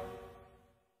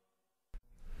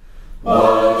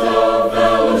 What a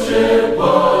fellowship,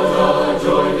 what a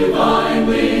joy divine,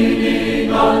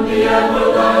 leaning on the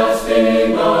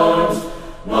everlasting arms.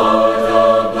 What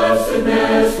a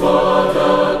blessedness, what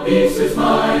a peace is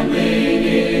mine,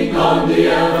 leaning on the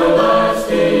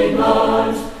everlasting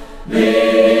arms.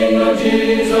 Leaning on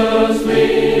Jesus,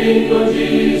 leaning on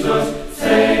Jesus,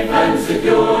 safe and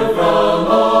secure from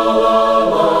all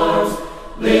alarms.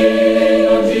 Leaning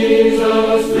on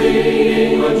Jesus,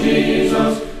 leaning on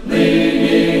Jesus,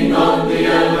 leaning on the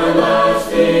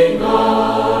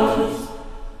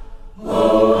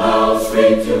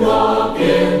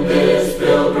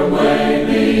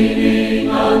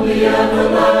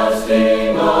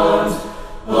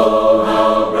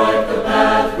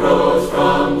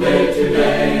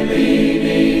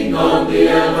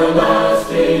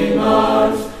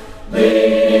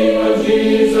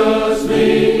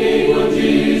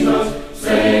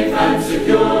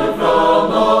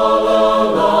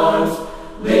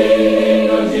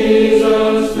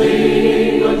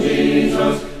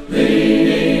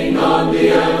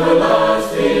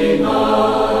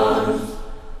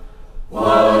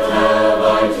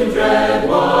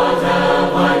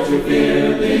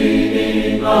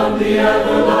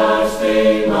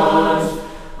everlasting arms.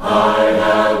 I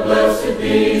have blessed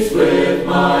peace with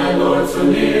my Lord so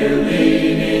near,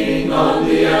 leaning on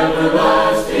the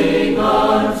everlasting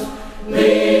arms.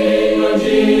 Leaning on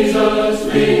Jesus,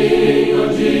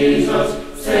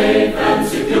 safe and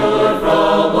secure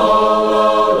from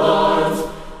all alarms.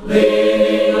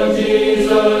 Leaning on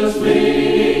Jesus,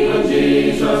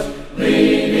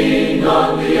 leaning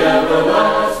on the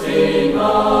everlasting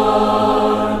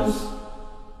arms.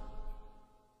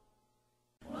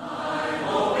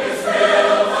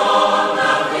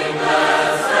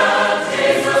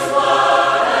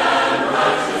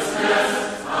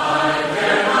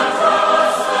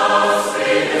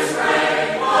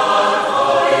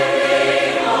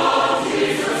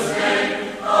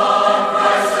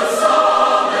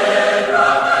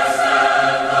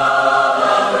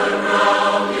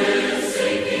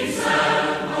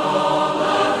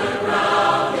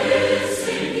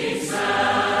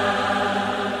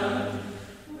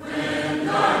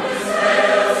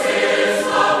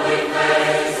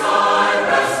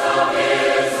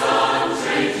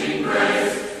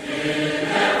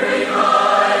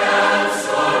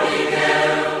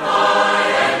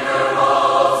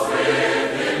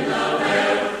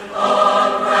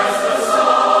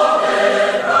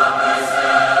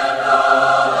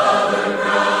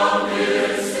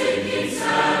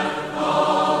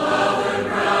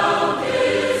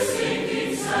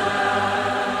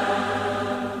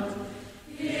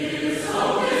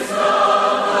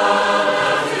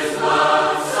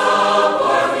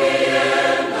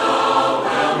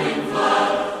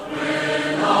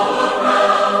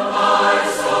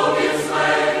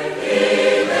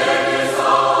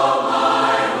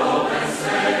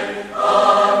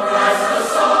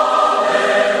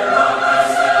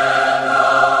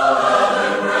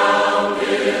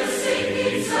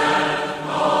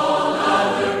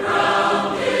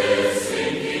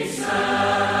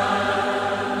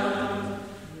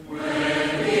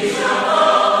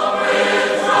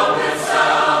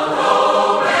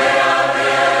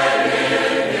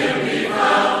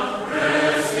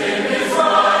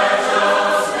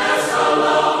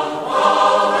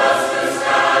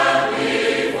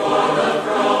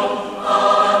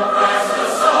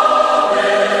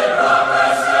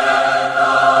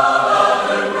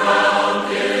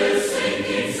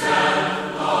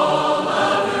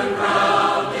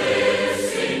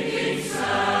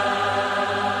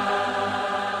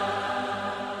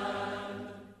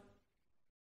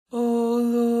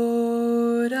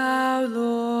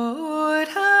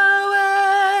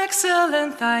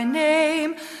 Thy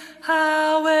name,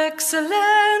 how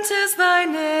excellent is thy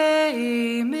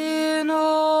name in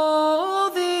all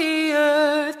the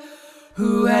earth.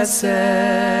 Who has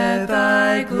set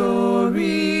thy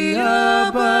glory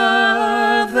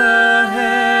above the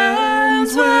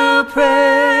heavens will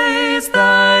praise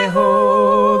thy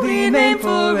holy name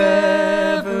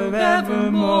forever,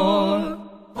 evermore.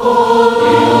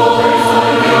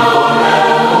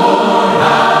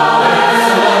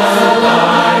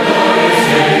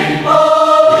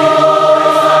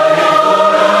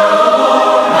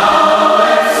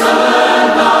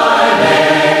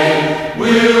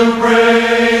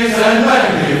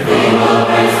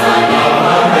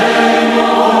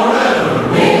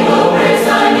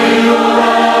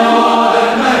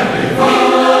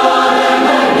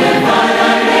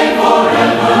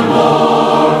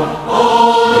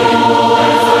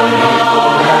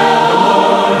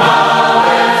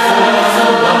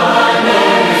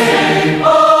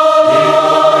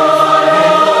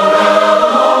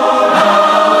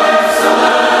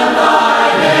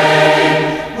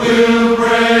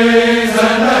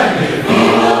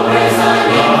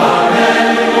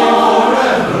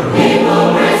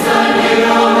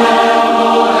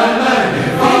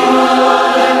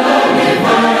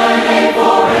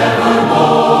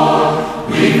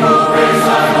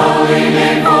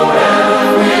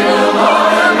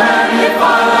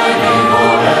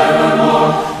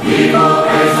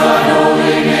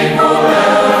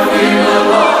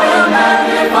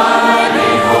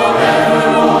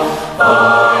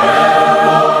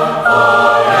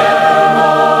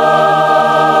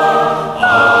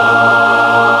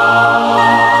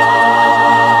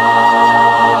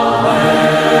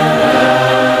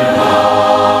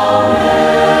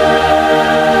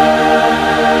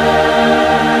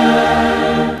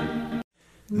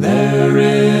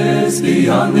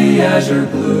 Beyond the azure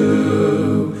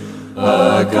blue,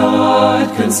 a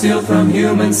God concealed from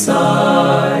human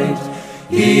sight.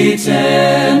 He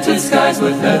tinted skies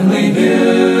with heavenly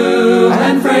hue,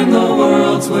 and framed the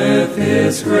worlds with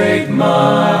his great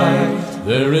might.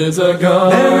 There is a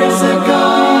God. There is a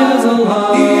God. He is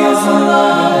alive. He is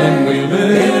alive. And we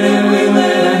live. In Him we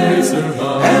live. And we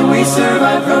survive. And we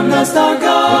survive from dust our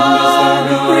God.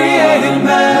 Created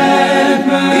man.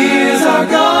 He is our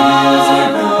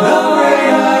God. The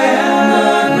great I am. The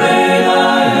great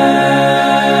I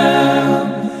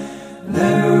am.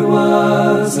 There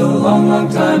was a long, long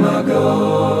time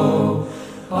ago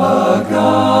a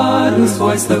God whose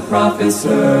voice the prophets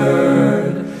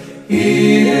heard.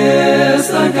 He is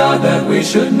the God that we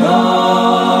should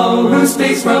know, who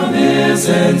speaks from His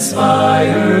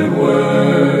inspired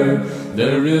word.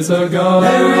 There is a God.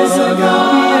 There is a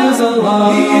God. He is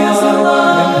alive. He is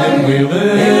alive. In Him we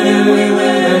live. In Him we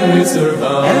live. And we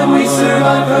survive. And we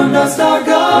survive from dust our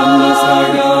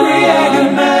God.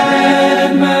 Created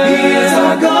man. He is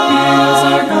our God. He is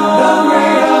our God. The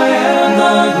great I am.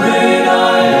 The great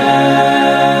I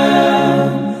am.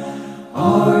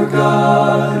 Our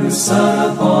God, whose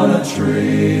Son upon a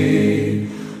tree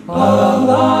a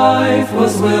life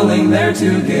was willing there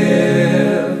to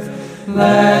give,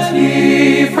 that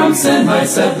He from sin might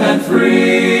set men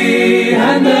free,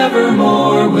 and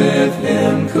evermore with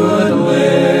Him could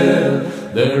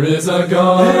live. There is a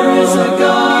God. There is a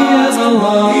God. He is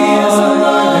alive. He is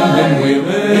alive. In Him we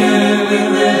live. In Him we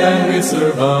live. And we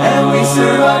survive. And we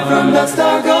survive from dust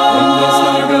our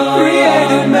God.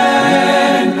 Created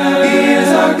man. He is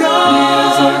our God.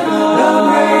 The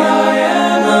great I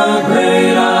am. The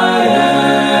great I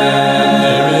am.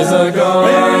 There is a God.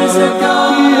 There is a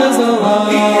God. He is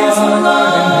alive. He is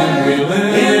alive. In Him we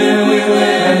live. In Him we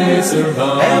live. And we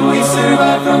survive. And we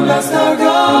survive from dust our God.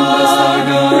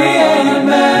 Created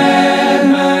man.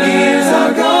 He is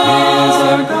our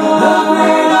God. The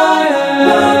great I am.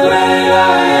 The great I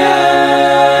am.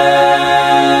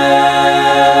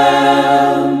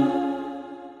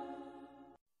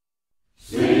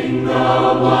 Sing the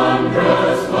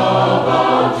wondrous love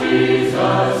of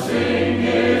Jesus. Sing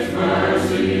His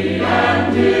mercy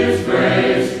and His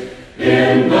grace.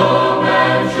 In the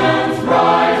mansions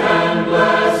bright and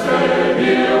blessed,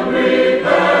 He'll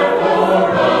prepare for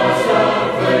us a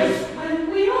place. When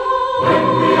we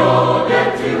all get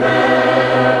to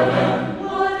heaven,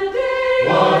 what a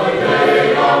day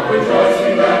of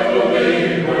rejoicing that will be.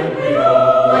 When we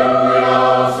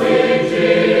all see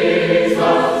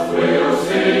Jesus, we'll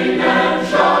sing and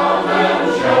shout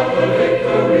the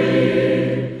victory.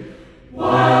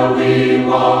 While we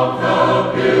walk the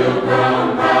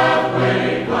pilgrim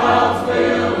pathway, clouds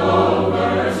will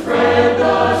overspread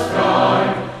the sky.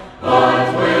 But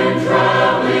when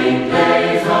traveling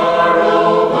days are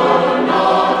over,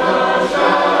 not a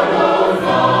shadow,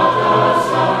 not a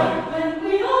sign.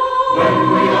 When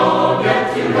we all get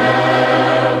to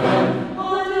heaven,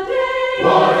 what a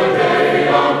day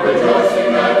of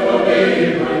rejoicing that will be.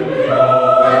 When we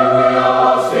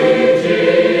all see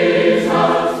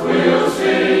Jesus, we'll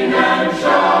sing and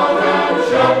shout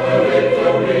the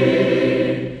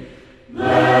victory.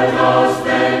 Let us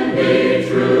then be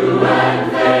true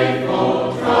and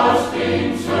faithful,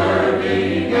 trusting,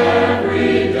 serving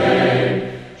every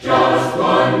day. Just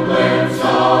one glimpse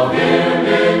of Him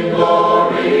in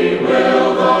glory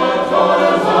will the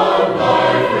toils of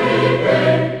life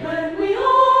repay. When we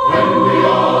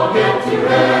all get to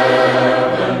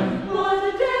heaven, what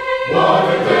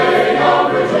a day of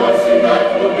rejoicing that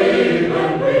will be.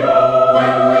 When we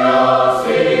all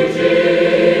see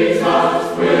Jesus,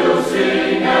 we'll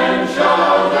sing and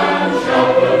shout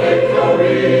the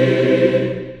victory.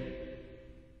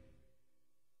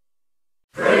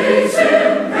 Praise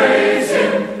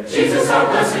Him, Jesus our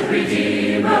blessed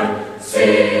Redeemer.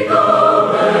 Sing, O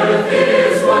earth,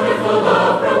 His wonderful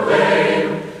love proclaim.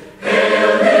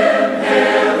 Hail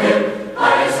Him,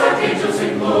 highest archangels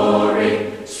in glory.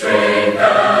 Strength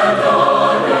and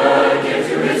honor give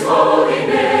to His holy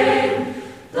name.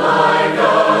 Like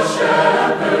a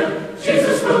shepherd,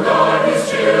 Jesus will guard His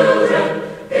children.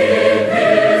 In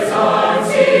His arms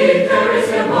He carries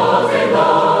them all day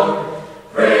long.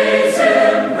 Praise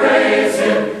Him,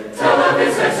 tell of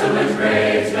His excellent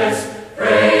greatness.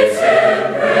 Praise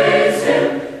Him,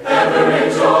 ever in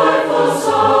joyful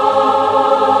song.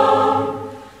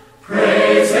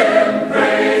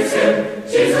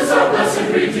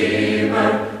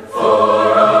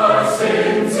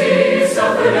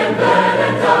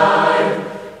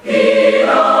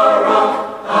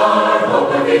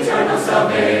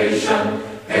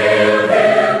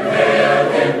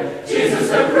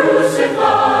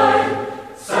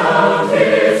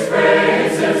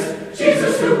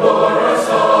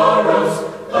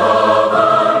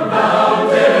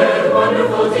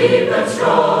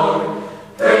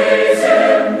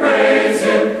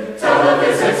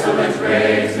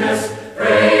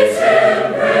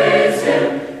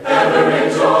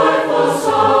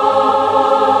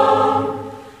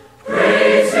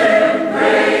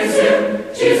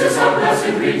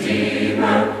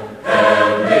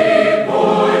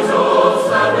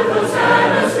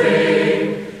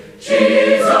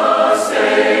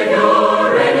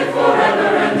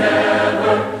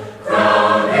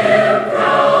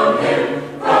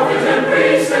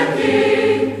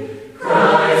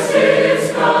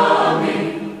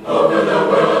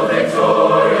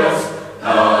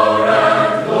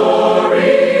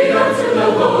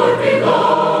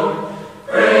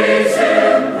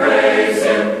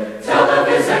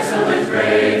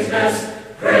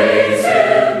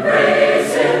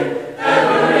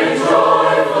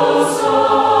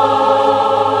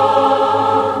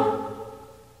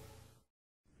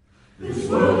 This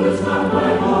world is not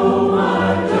my home,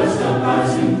 I'm just a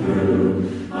passing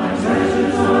through. My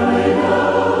treasures are laid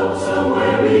up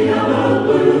somewhere beyond the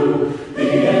blue. The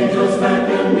angels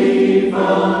beckon me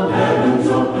from heaven's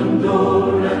open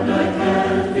door, and I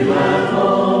can't feel at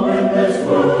home in this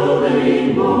world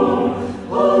anymore.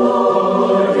 Oh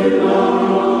Lord, you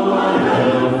know I had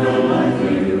no friend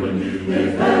like you.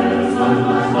 If heaven's not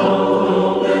my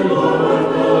home, then Lord,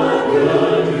 what will I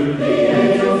do? The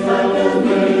angels beckon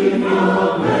me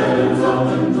from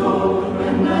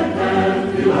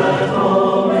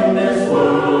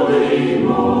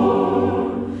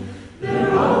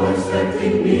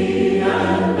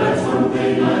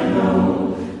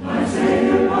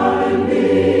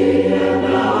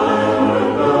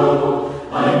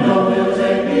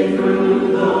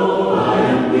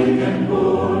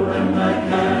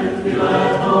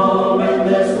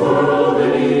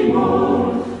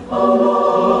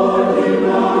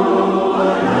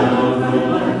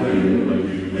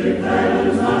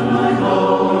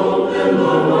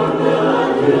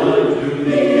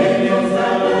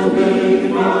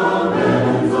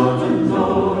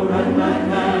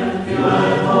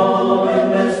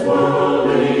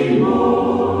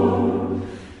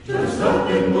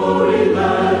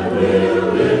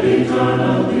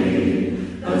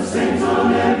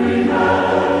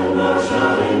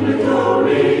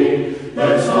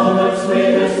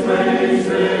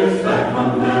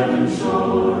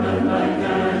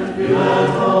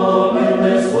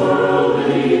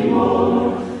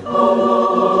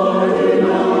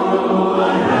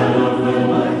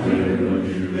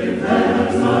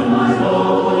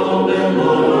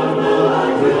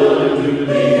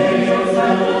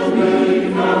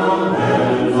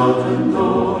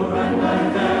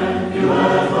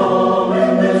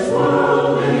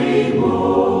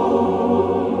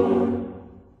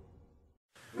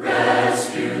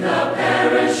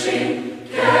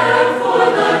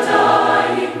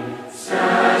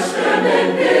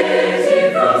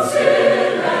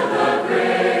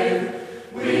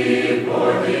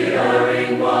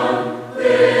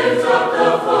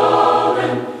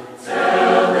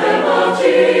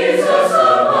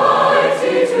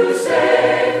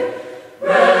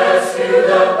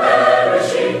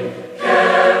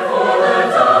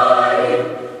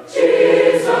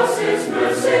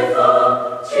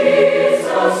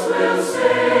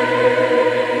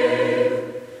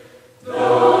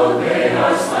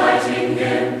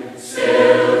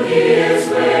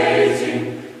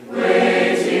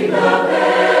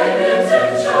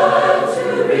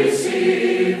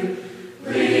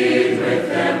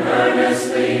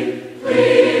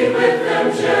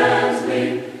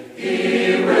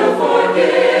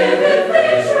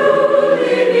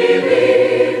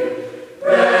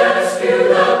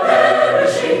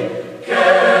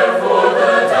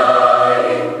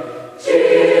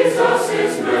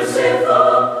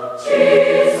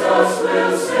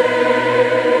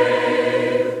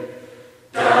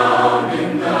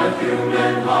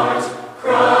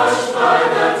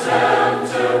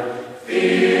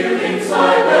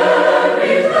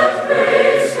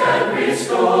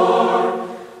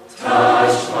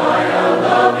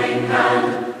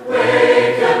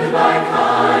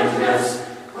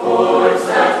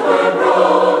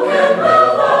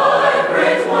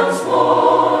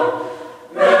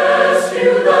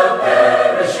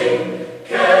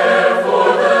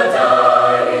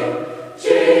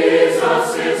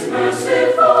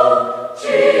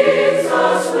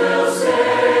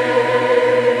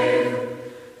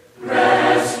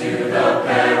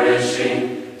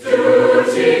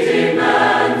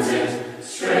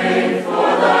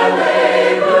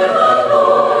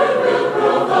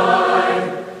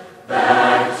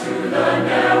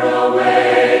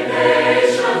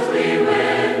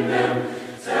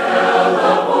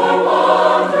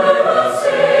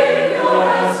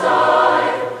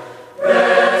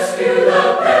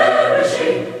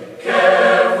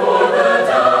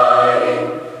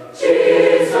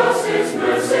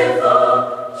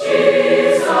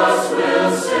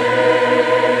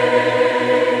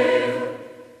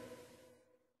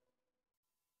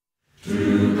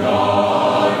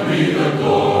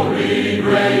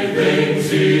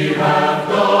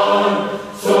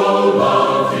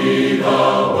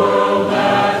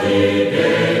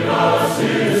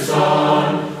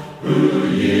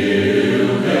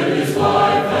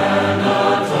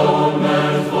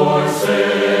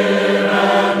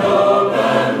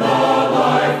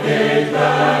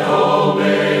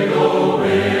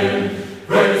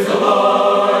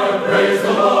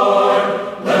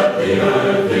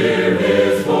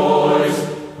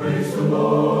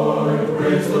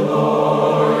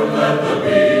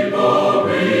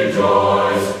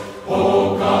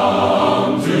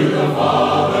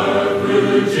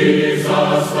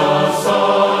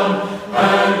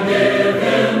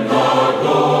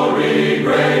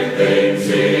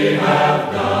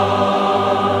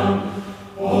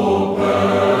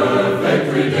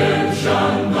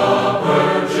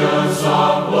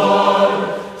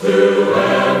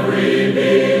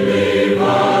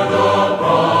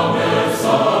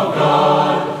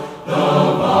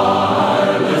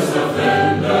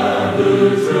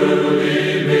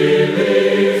truly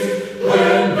believes,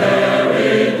 when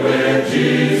buried with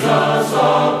Jesus,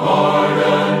 a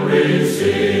pardon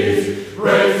receives.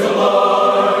 Praise the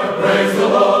Lord, praise the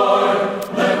Lord,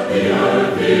 let the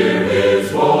earth hear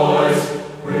his voice.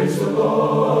 Praise the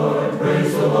Lord,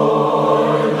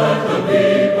 let the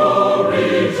people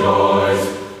rejoice.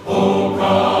 Oh,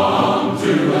 come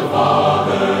to the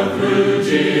Father through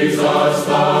Jesus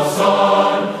the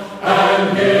Son,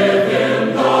 and give him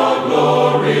the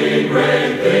glory.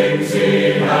 Great things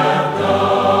he hath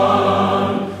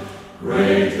done.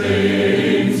 Great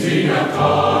things he hath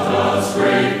taught us.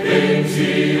 Great things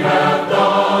he hath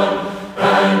done.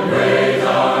 And great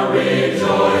our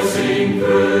rejoicing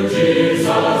through Jesus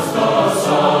the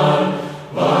Son.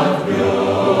 But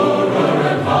purer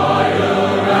and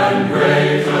higher and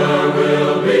greater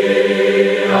will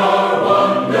be our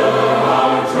wonder,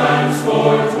 our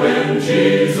transport when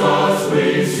Jesus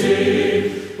we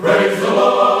see. Praise the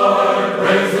Lord,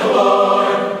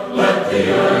 let the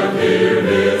earth hear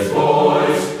his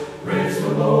voice. Praise the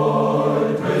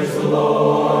Lord,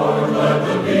 let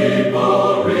the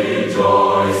people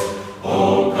rejoice.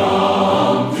 Oh,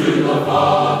 come to the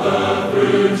Father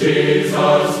through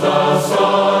Jesus the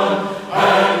Son,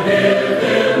 and give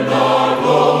him the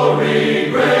glory.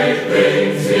 Great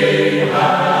things he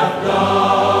hath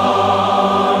done.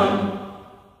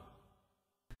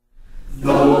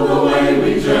 Though the way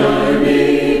we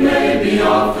journey may be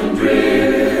often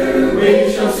drear,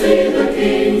 we shall see the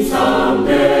King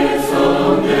someday,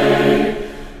 someday.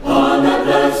 On that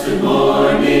blessed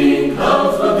morning,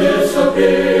 clouds will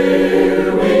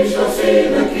disappear. We shall see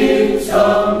the King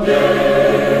someday.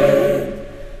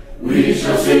 We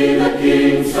shall see the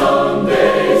King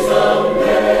someday,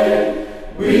 someday.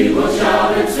 We will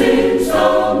shout and sing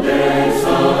someday,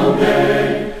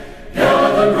 someday.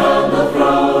 Gathered round the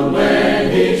throne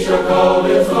when he shall call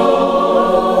his own.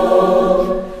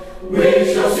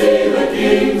 We shall see the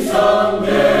King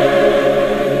someday.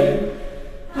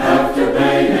 After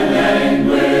pain and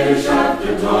anguish,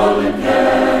 after toil and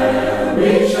care,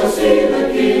 we shall see the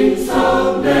King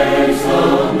someday,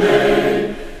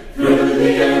 someday. Through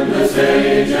the endless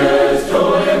ages,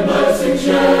 joy and blessing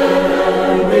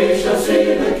share. We shall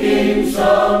see the King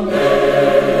someday.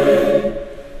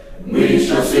 We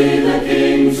shall see the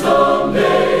King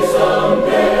someday,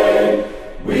 someday.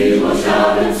 We will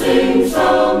shout and sing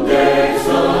someday,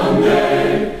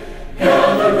 someday.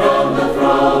 Gathered round the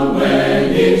throne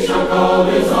when he shall call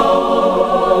his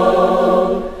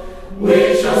own.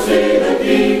 We shall see the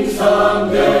King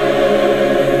someday.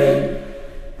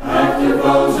 After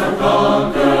foes are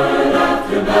conquered,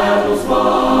 after battles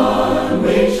won,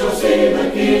 we shall see the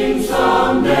King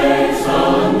someday,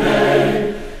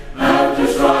 someday. After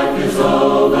strife is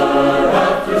over,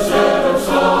 after set of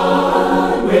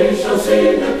sun, we shall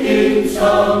see the King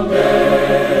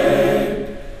someday.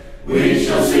 We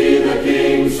shall see the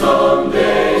King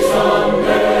someday,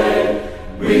 someday.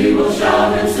 We will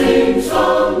shout and sing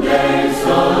someday,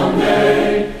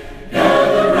 someday.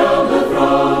 Gather round the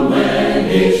throne when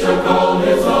he shall call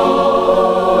his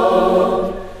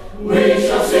own. We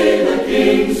shall see the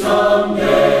King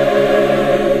someday.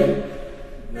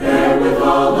 There with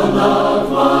all the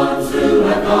loved ones who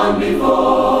have gone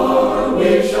before,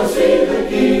 we shall see the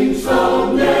King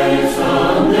someday,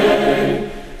 someday.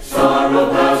 Sorrow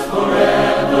past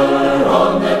forever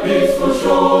on that peaceful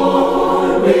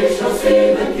shore, we shall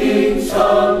see the King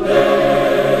someday.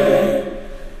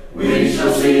 We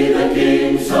shall see the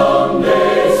King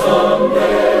someday,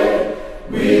 someday.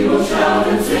 We will shout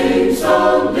and sing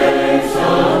someday,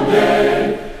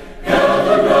 someday.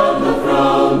 Gathered round the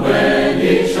throne when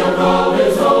he shall call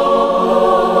his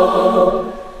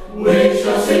own. We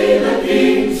shall see the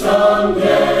King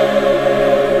someday.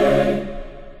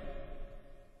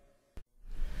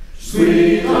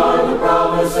 Sweet are the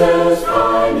promises,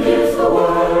 kind is the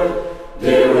word,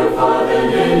 dearer far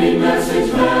than any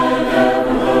message man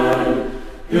ever heard.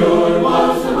 Pure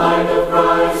was the mind of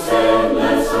Christ,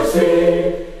 endless I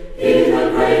see. He the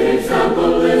great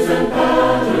example is and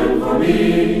pattern for me.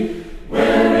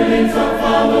 Where it leads I'll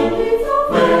follow,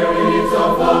 where it leads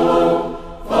I'll follow.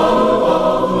 Follow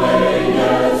all the way,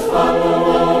 yes, follow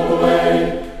all the way.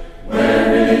 Where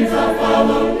it leads I'll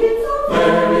follow,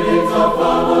 where it leads I'll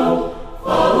follow.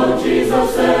 Follow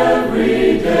Jesus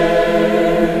every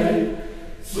day.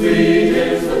 Sweet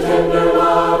is the tender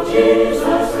love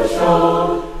Jesus has shown,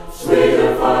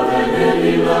 sweeter far than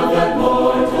any love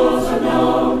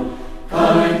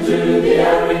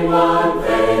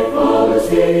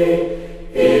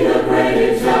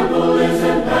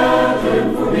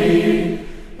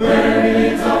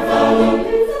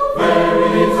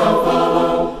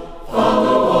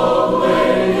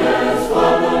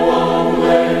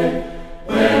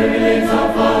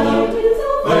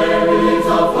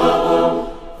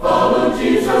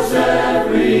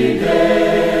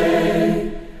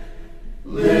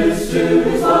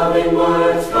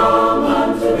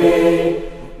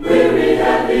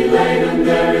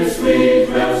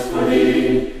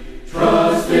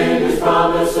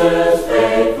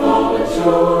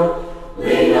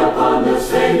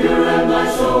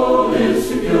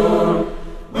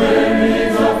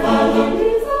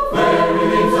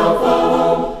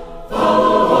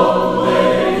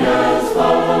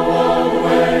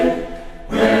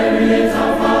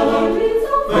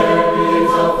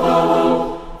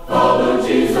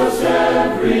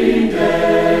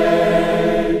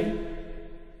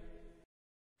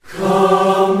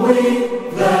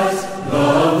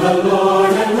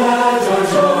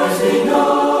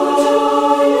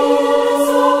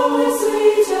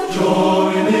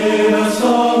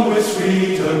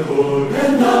accord.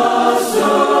 And thus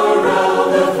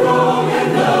around the throne,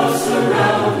 and thus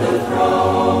around the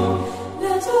throne.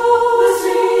 Let all the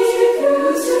saints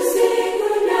refuse to sing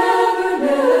who never,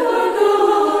 never go.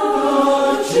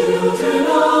 Children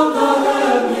of the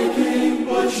heavenly King,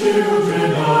 but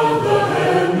children of the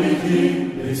heavenly King,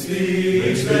 they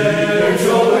speak their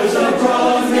joys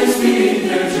abroad, they speak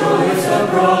their joys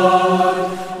abroad.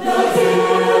 The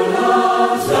hill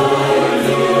of Zion,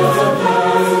 hills of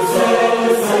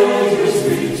Savior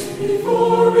speaks.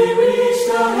 Before we reach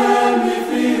the heavenly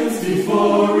fields,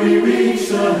 before we reach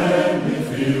the heavenly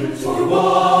fields, or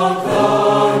walk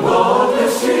the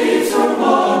streets, or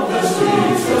walk the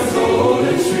streets, the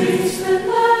golden streets.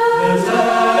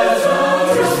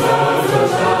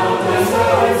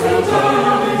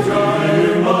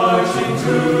 We're marching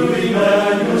to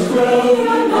Emmanuel's grove.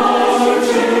 We're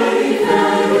marching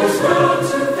Emmanuel's grove. To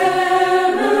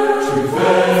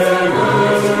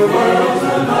fairer worlds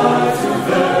alive, to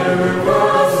fairer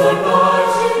worlds alive.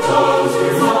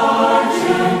 We're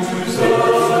marching to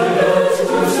Zion,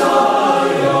 to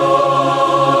Zion.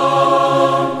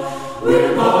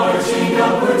 We're marching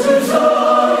upward to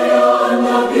Zion,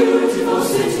 the beautiful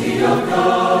city of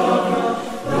God,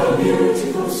 the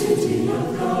beautiful city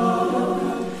of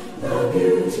God, the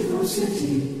beautiful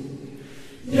city.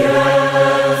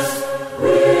 Yes,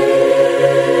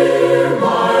 we're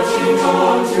marching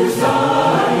on to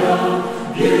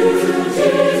Zion,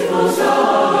 beautiful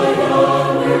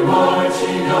Zion. We're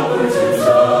marching upward to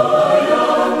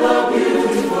Zion, the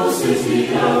beautiful city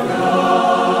of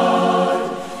God.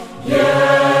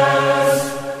 Yes,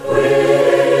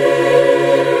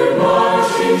 we're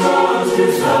marching on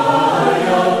to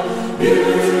Zion,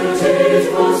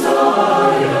 beautiful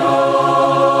Zion.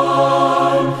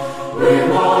 We're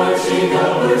marching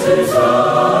upward to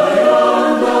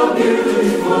Zion, the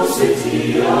beautiful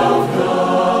city of God.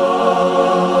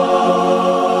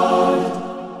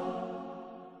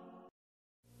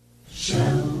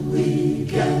 Shall we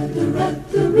gather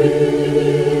at the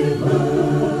river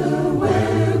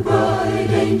where bright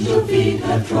angel feet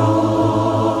have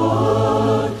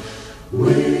trod,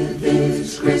 with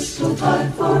its crystal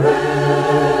tide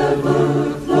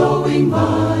forever flowing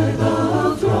by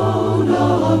the throne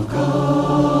of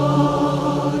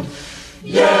God?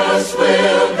 Yes,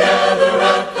 we'll gather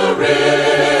at the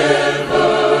river,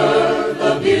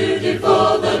 the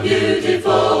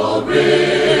beautiful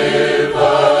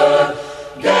river.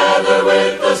 Gather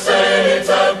with the saints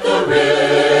at the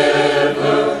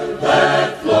river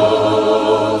that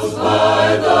flows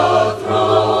by the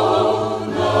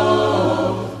throne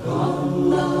of God. On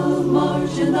the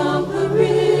margin of the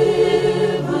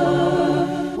river,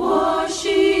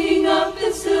 washing up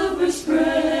its silver spray,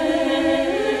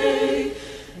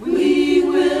 we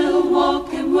will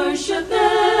walk and worship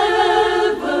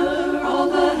ever all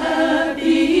the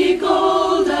happy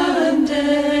golden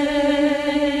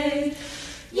day.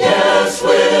 Yes,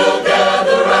 we'll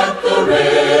gather at the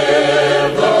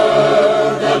river,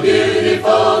 the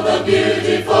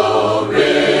beautiful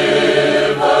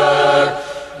river.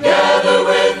 Gather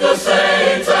with the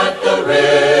saints at the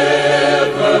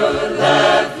river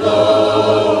that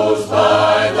flows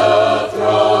by the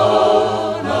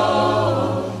throne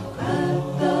of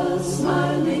At the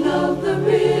smiling of the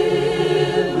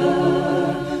river,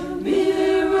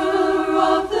 mirror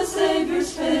of the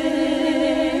Savior's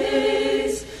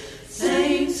face,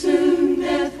 saints whom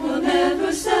death will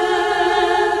never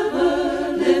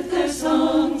sever, lift their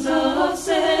songs of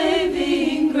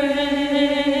saving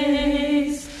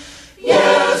grace.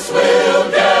 Yes, we'll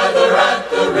gather at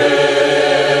the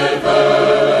river,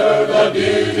 the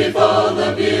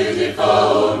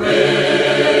beautiful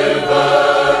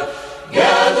river.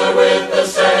 Gather with the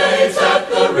saints at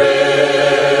the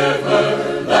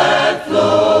river that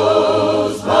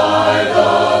flows by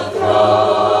the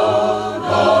throne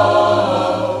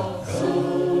of So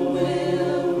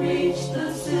we'll reach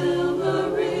the silver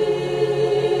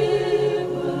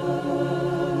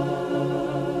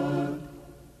river.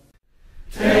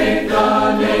 Take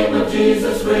the name of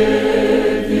Jesus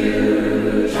with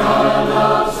you, child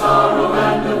of sorrow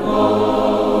and of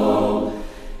woe.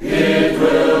 It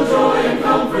will joy and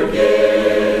comfort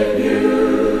give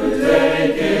you.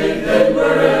 Take it then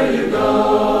wherever you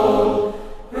go.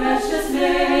 Precious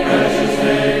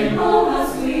name, oh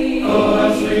how sweet,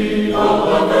 Hope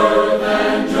of earth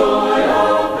and joy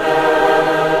of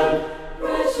heaven.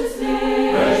 precious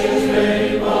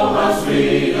name, oh how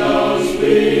sweet, how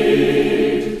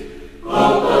sweet.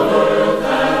 Hope of earth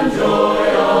and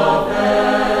joy of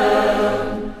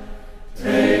heaven.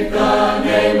 Take the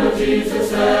name of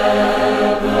Jesus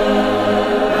ever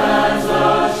as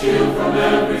a shield from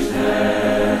every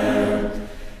snare.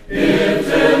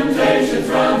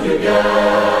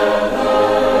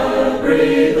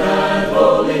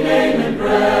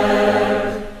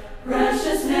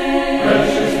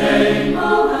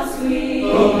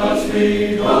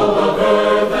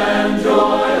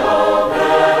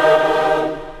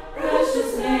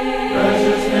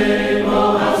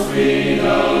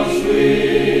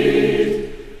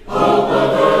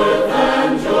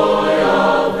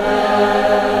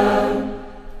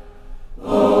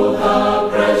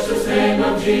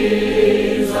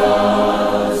 Jesus,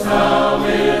 how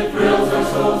it thrills our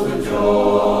souls with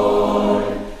joy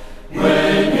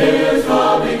when His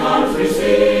loving arms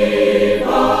receive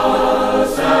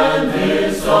us and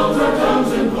His songs our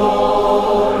tongues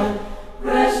employ.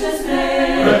 Precious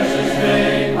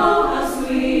name, oh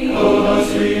how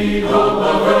sweet, hope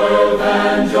of earth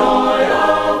and joy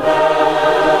of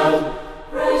heaven.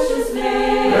 precious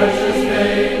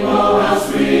name, Oh how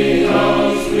sweet,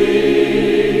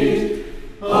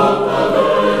 hope of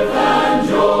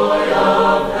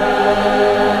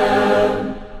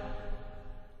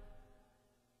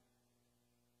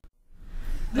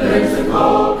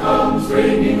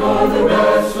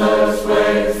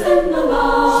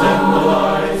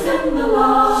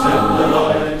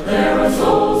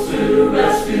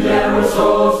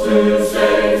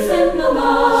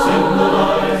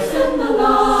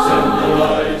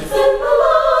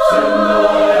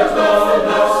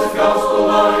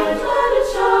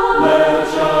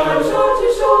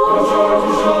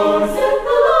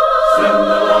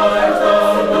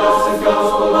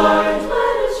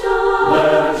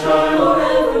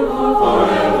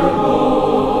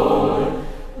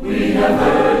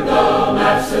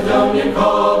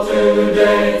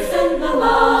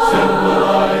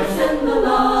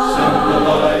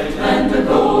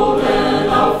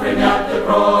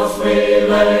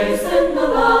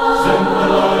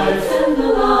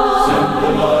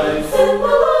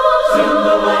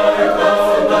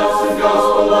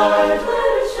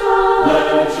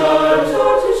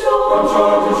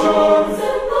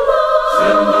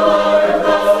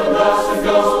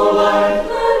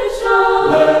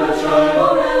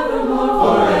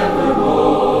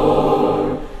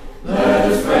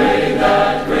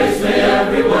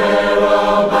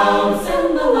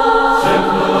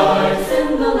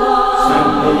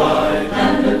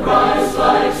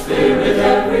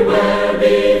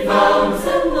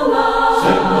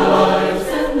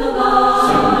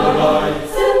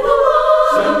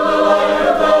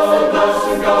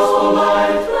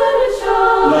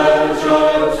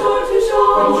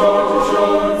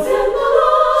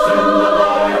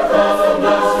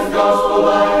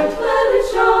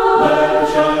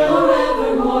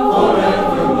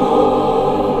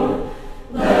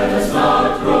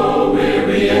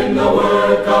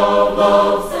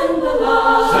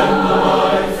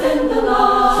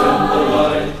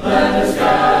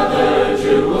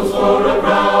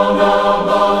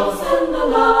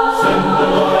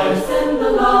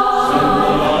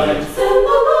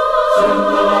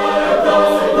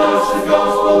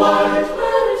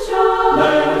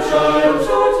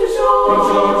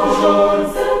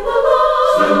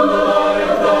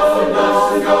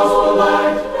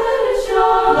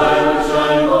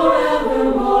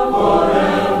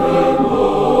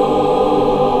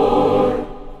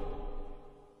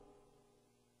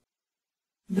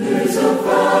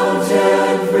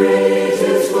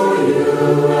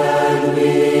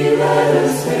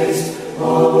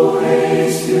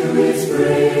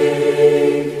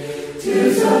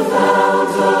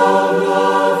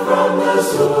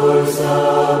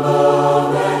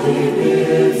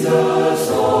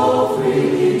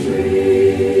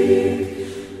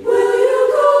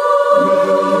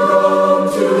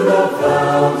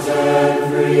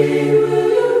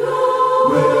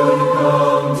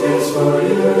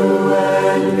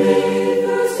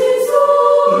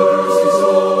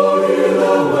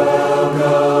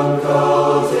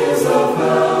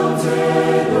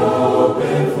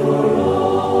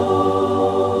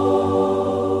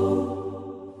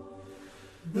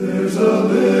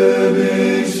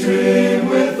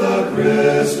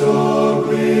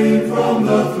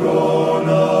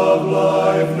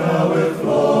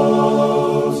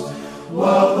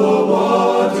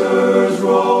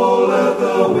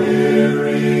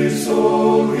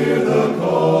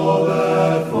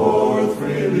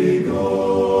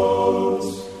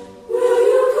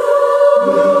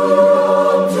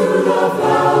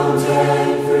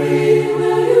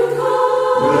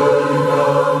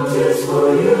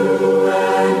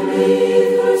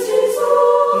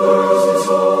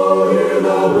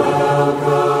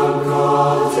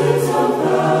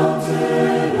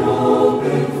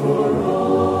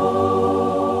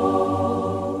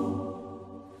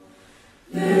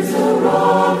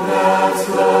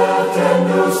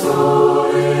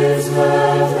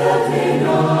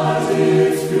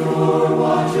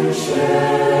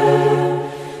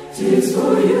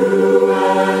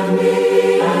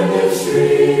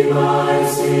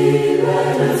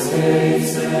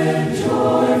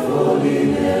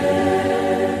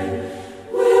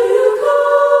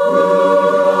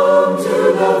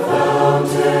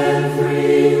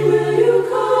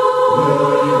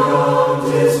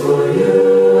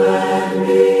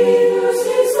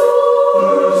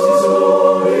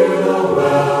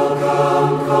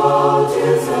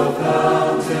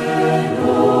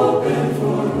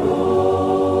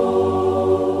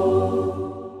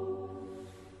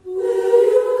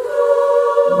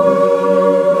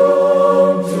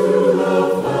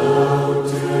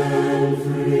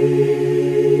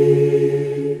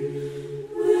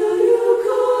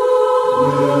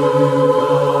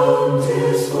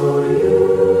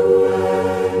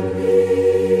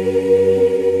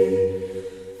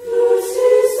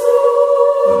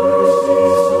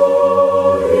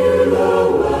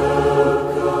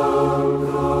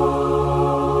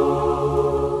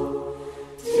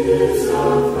 'Tis a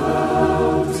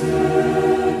fountain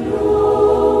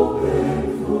open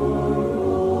for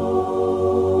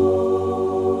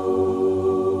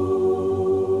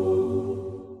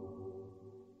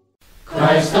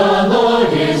Christ the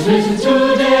Lord is risen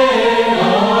today,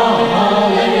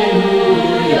 Alleluia.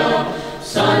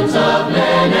 Sons of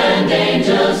men and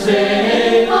angels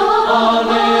sing,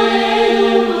 Alleluia.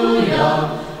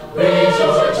 Praise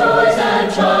your joys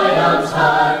and triumphs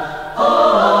high,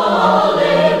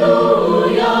 Alleluia.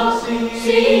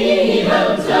 See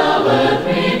heavens now earth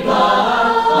reply,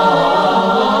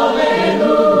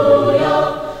 Alleluia.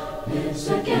 This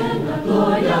again the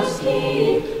glorious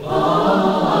King,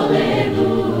 Alleluia.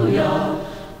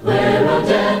 Where of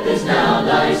death is now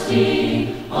thy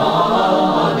sting,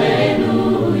 Alleluia.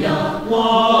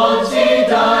 Once he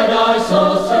died, our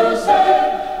souls to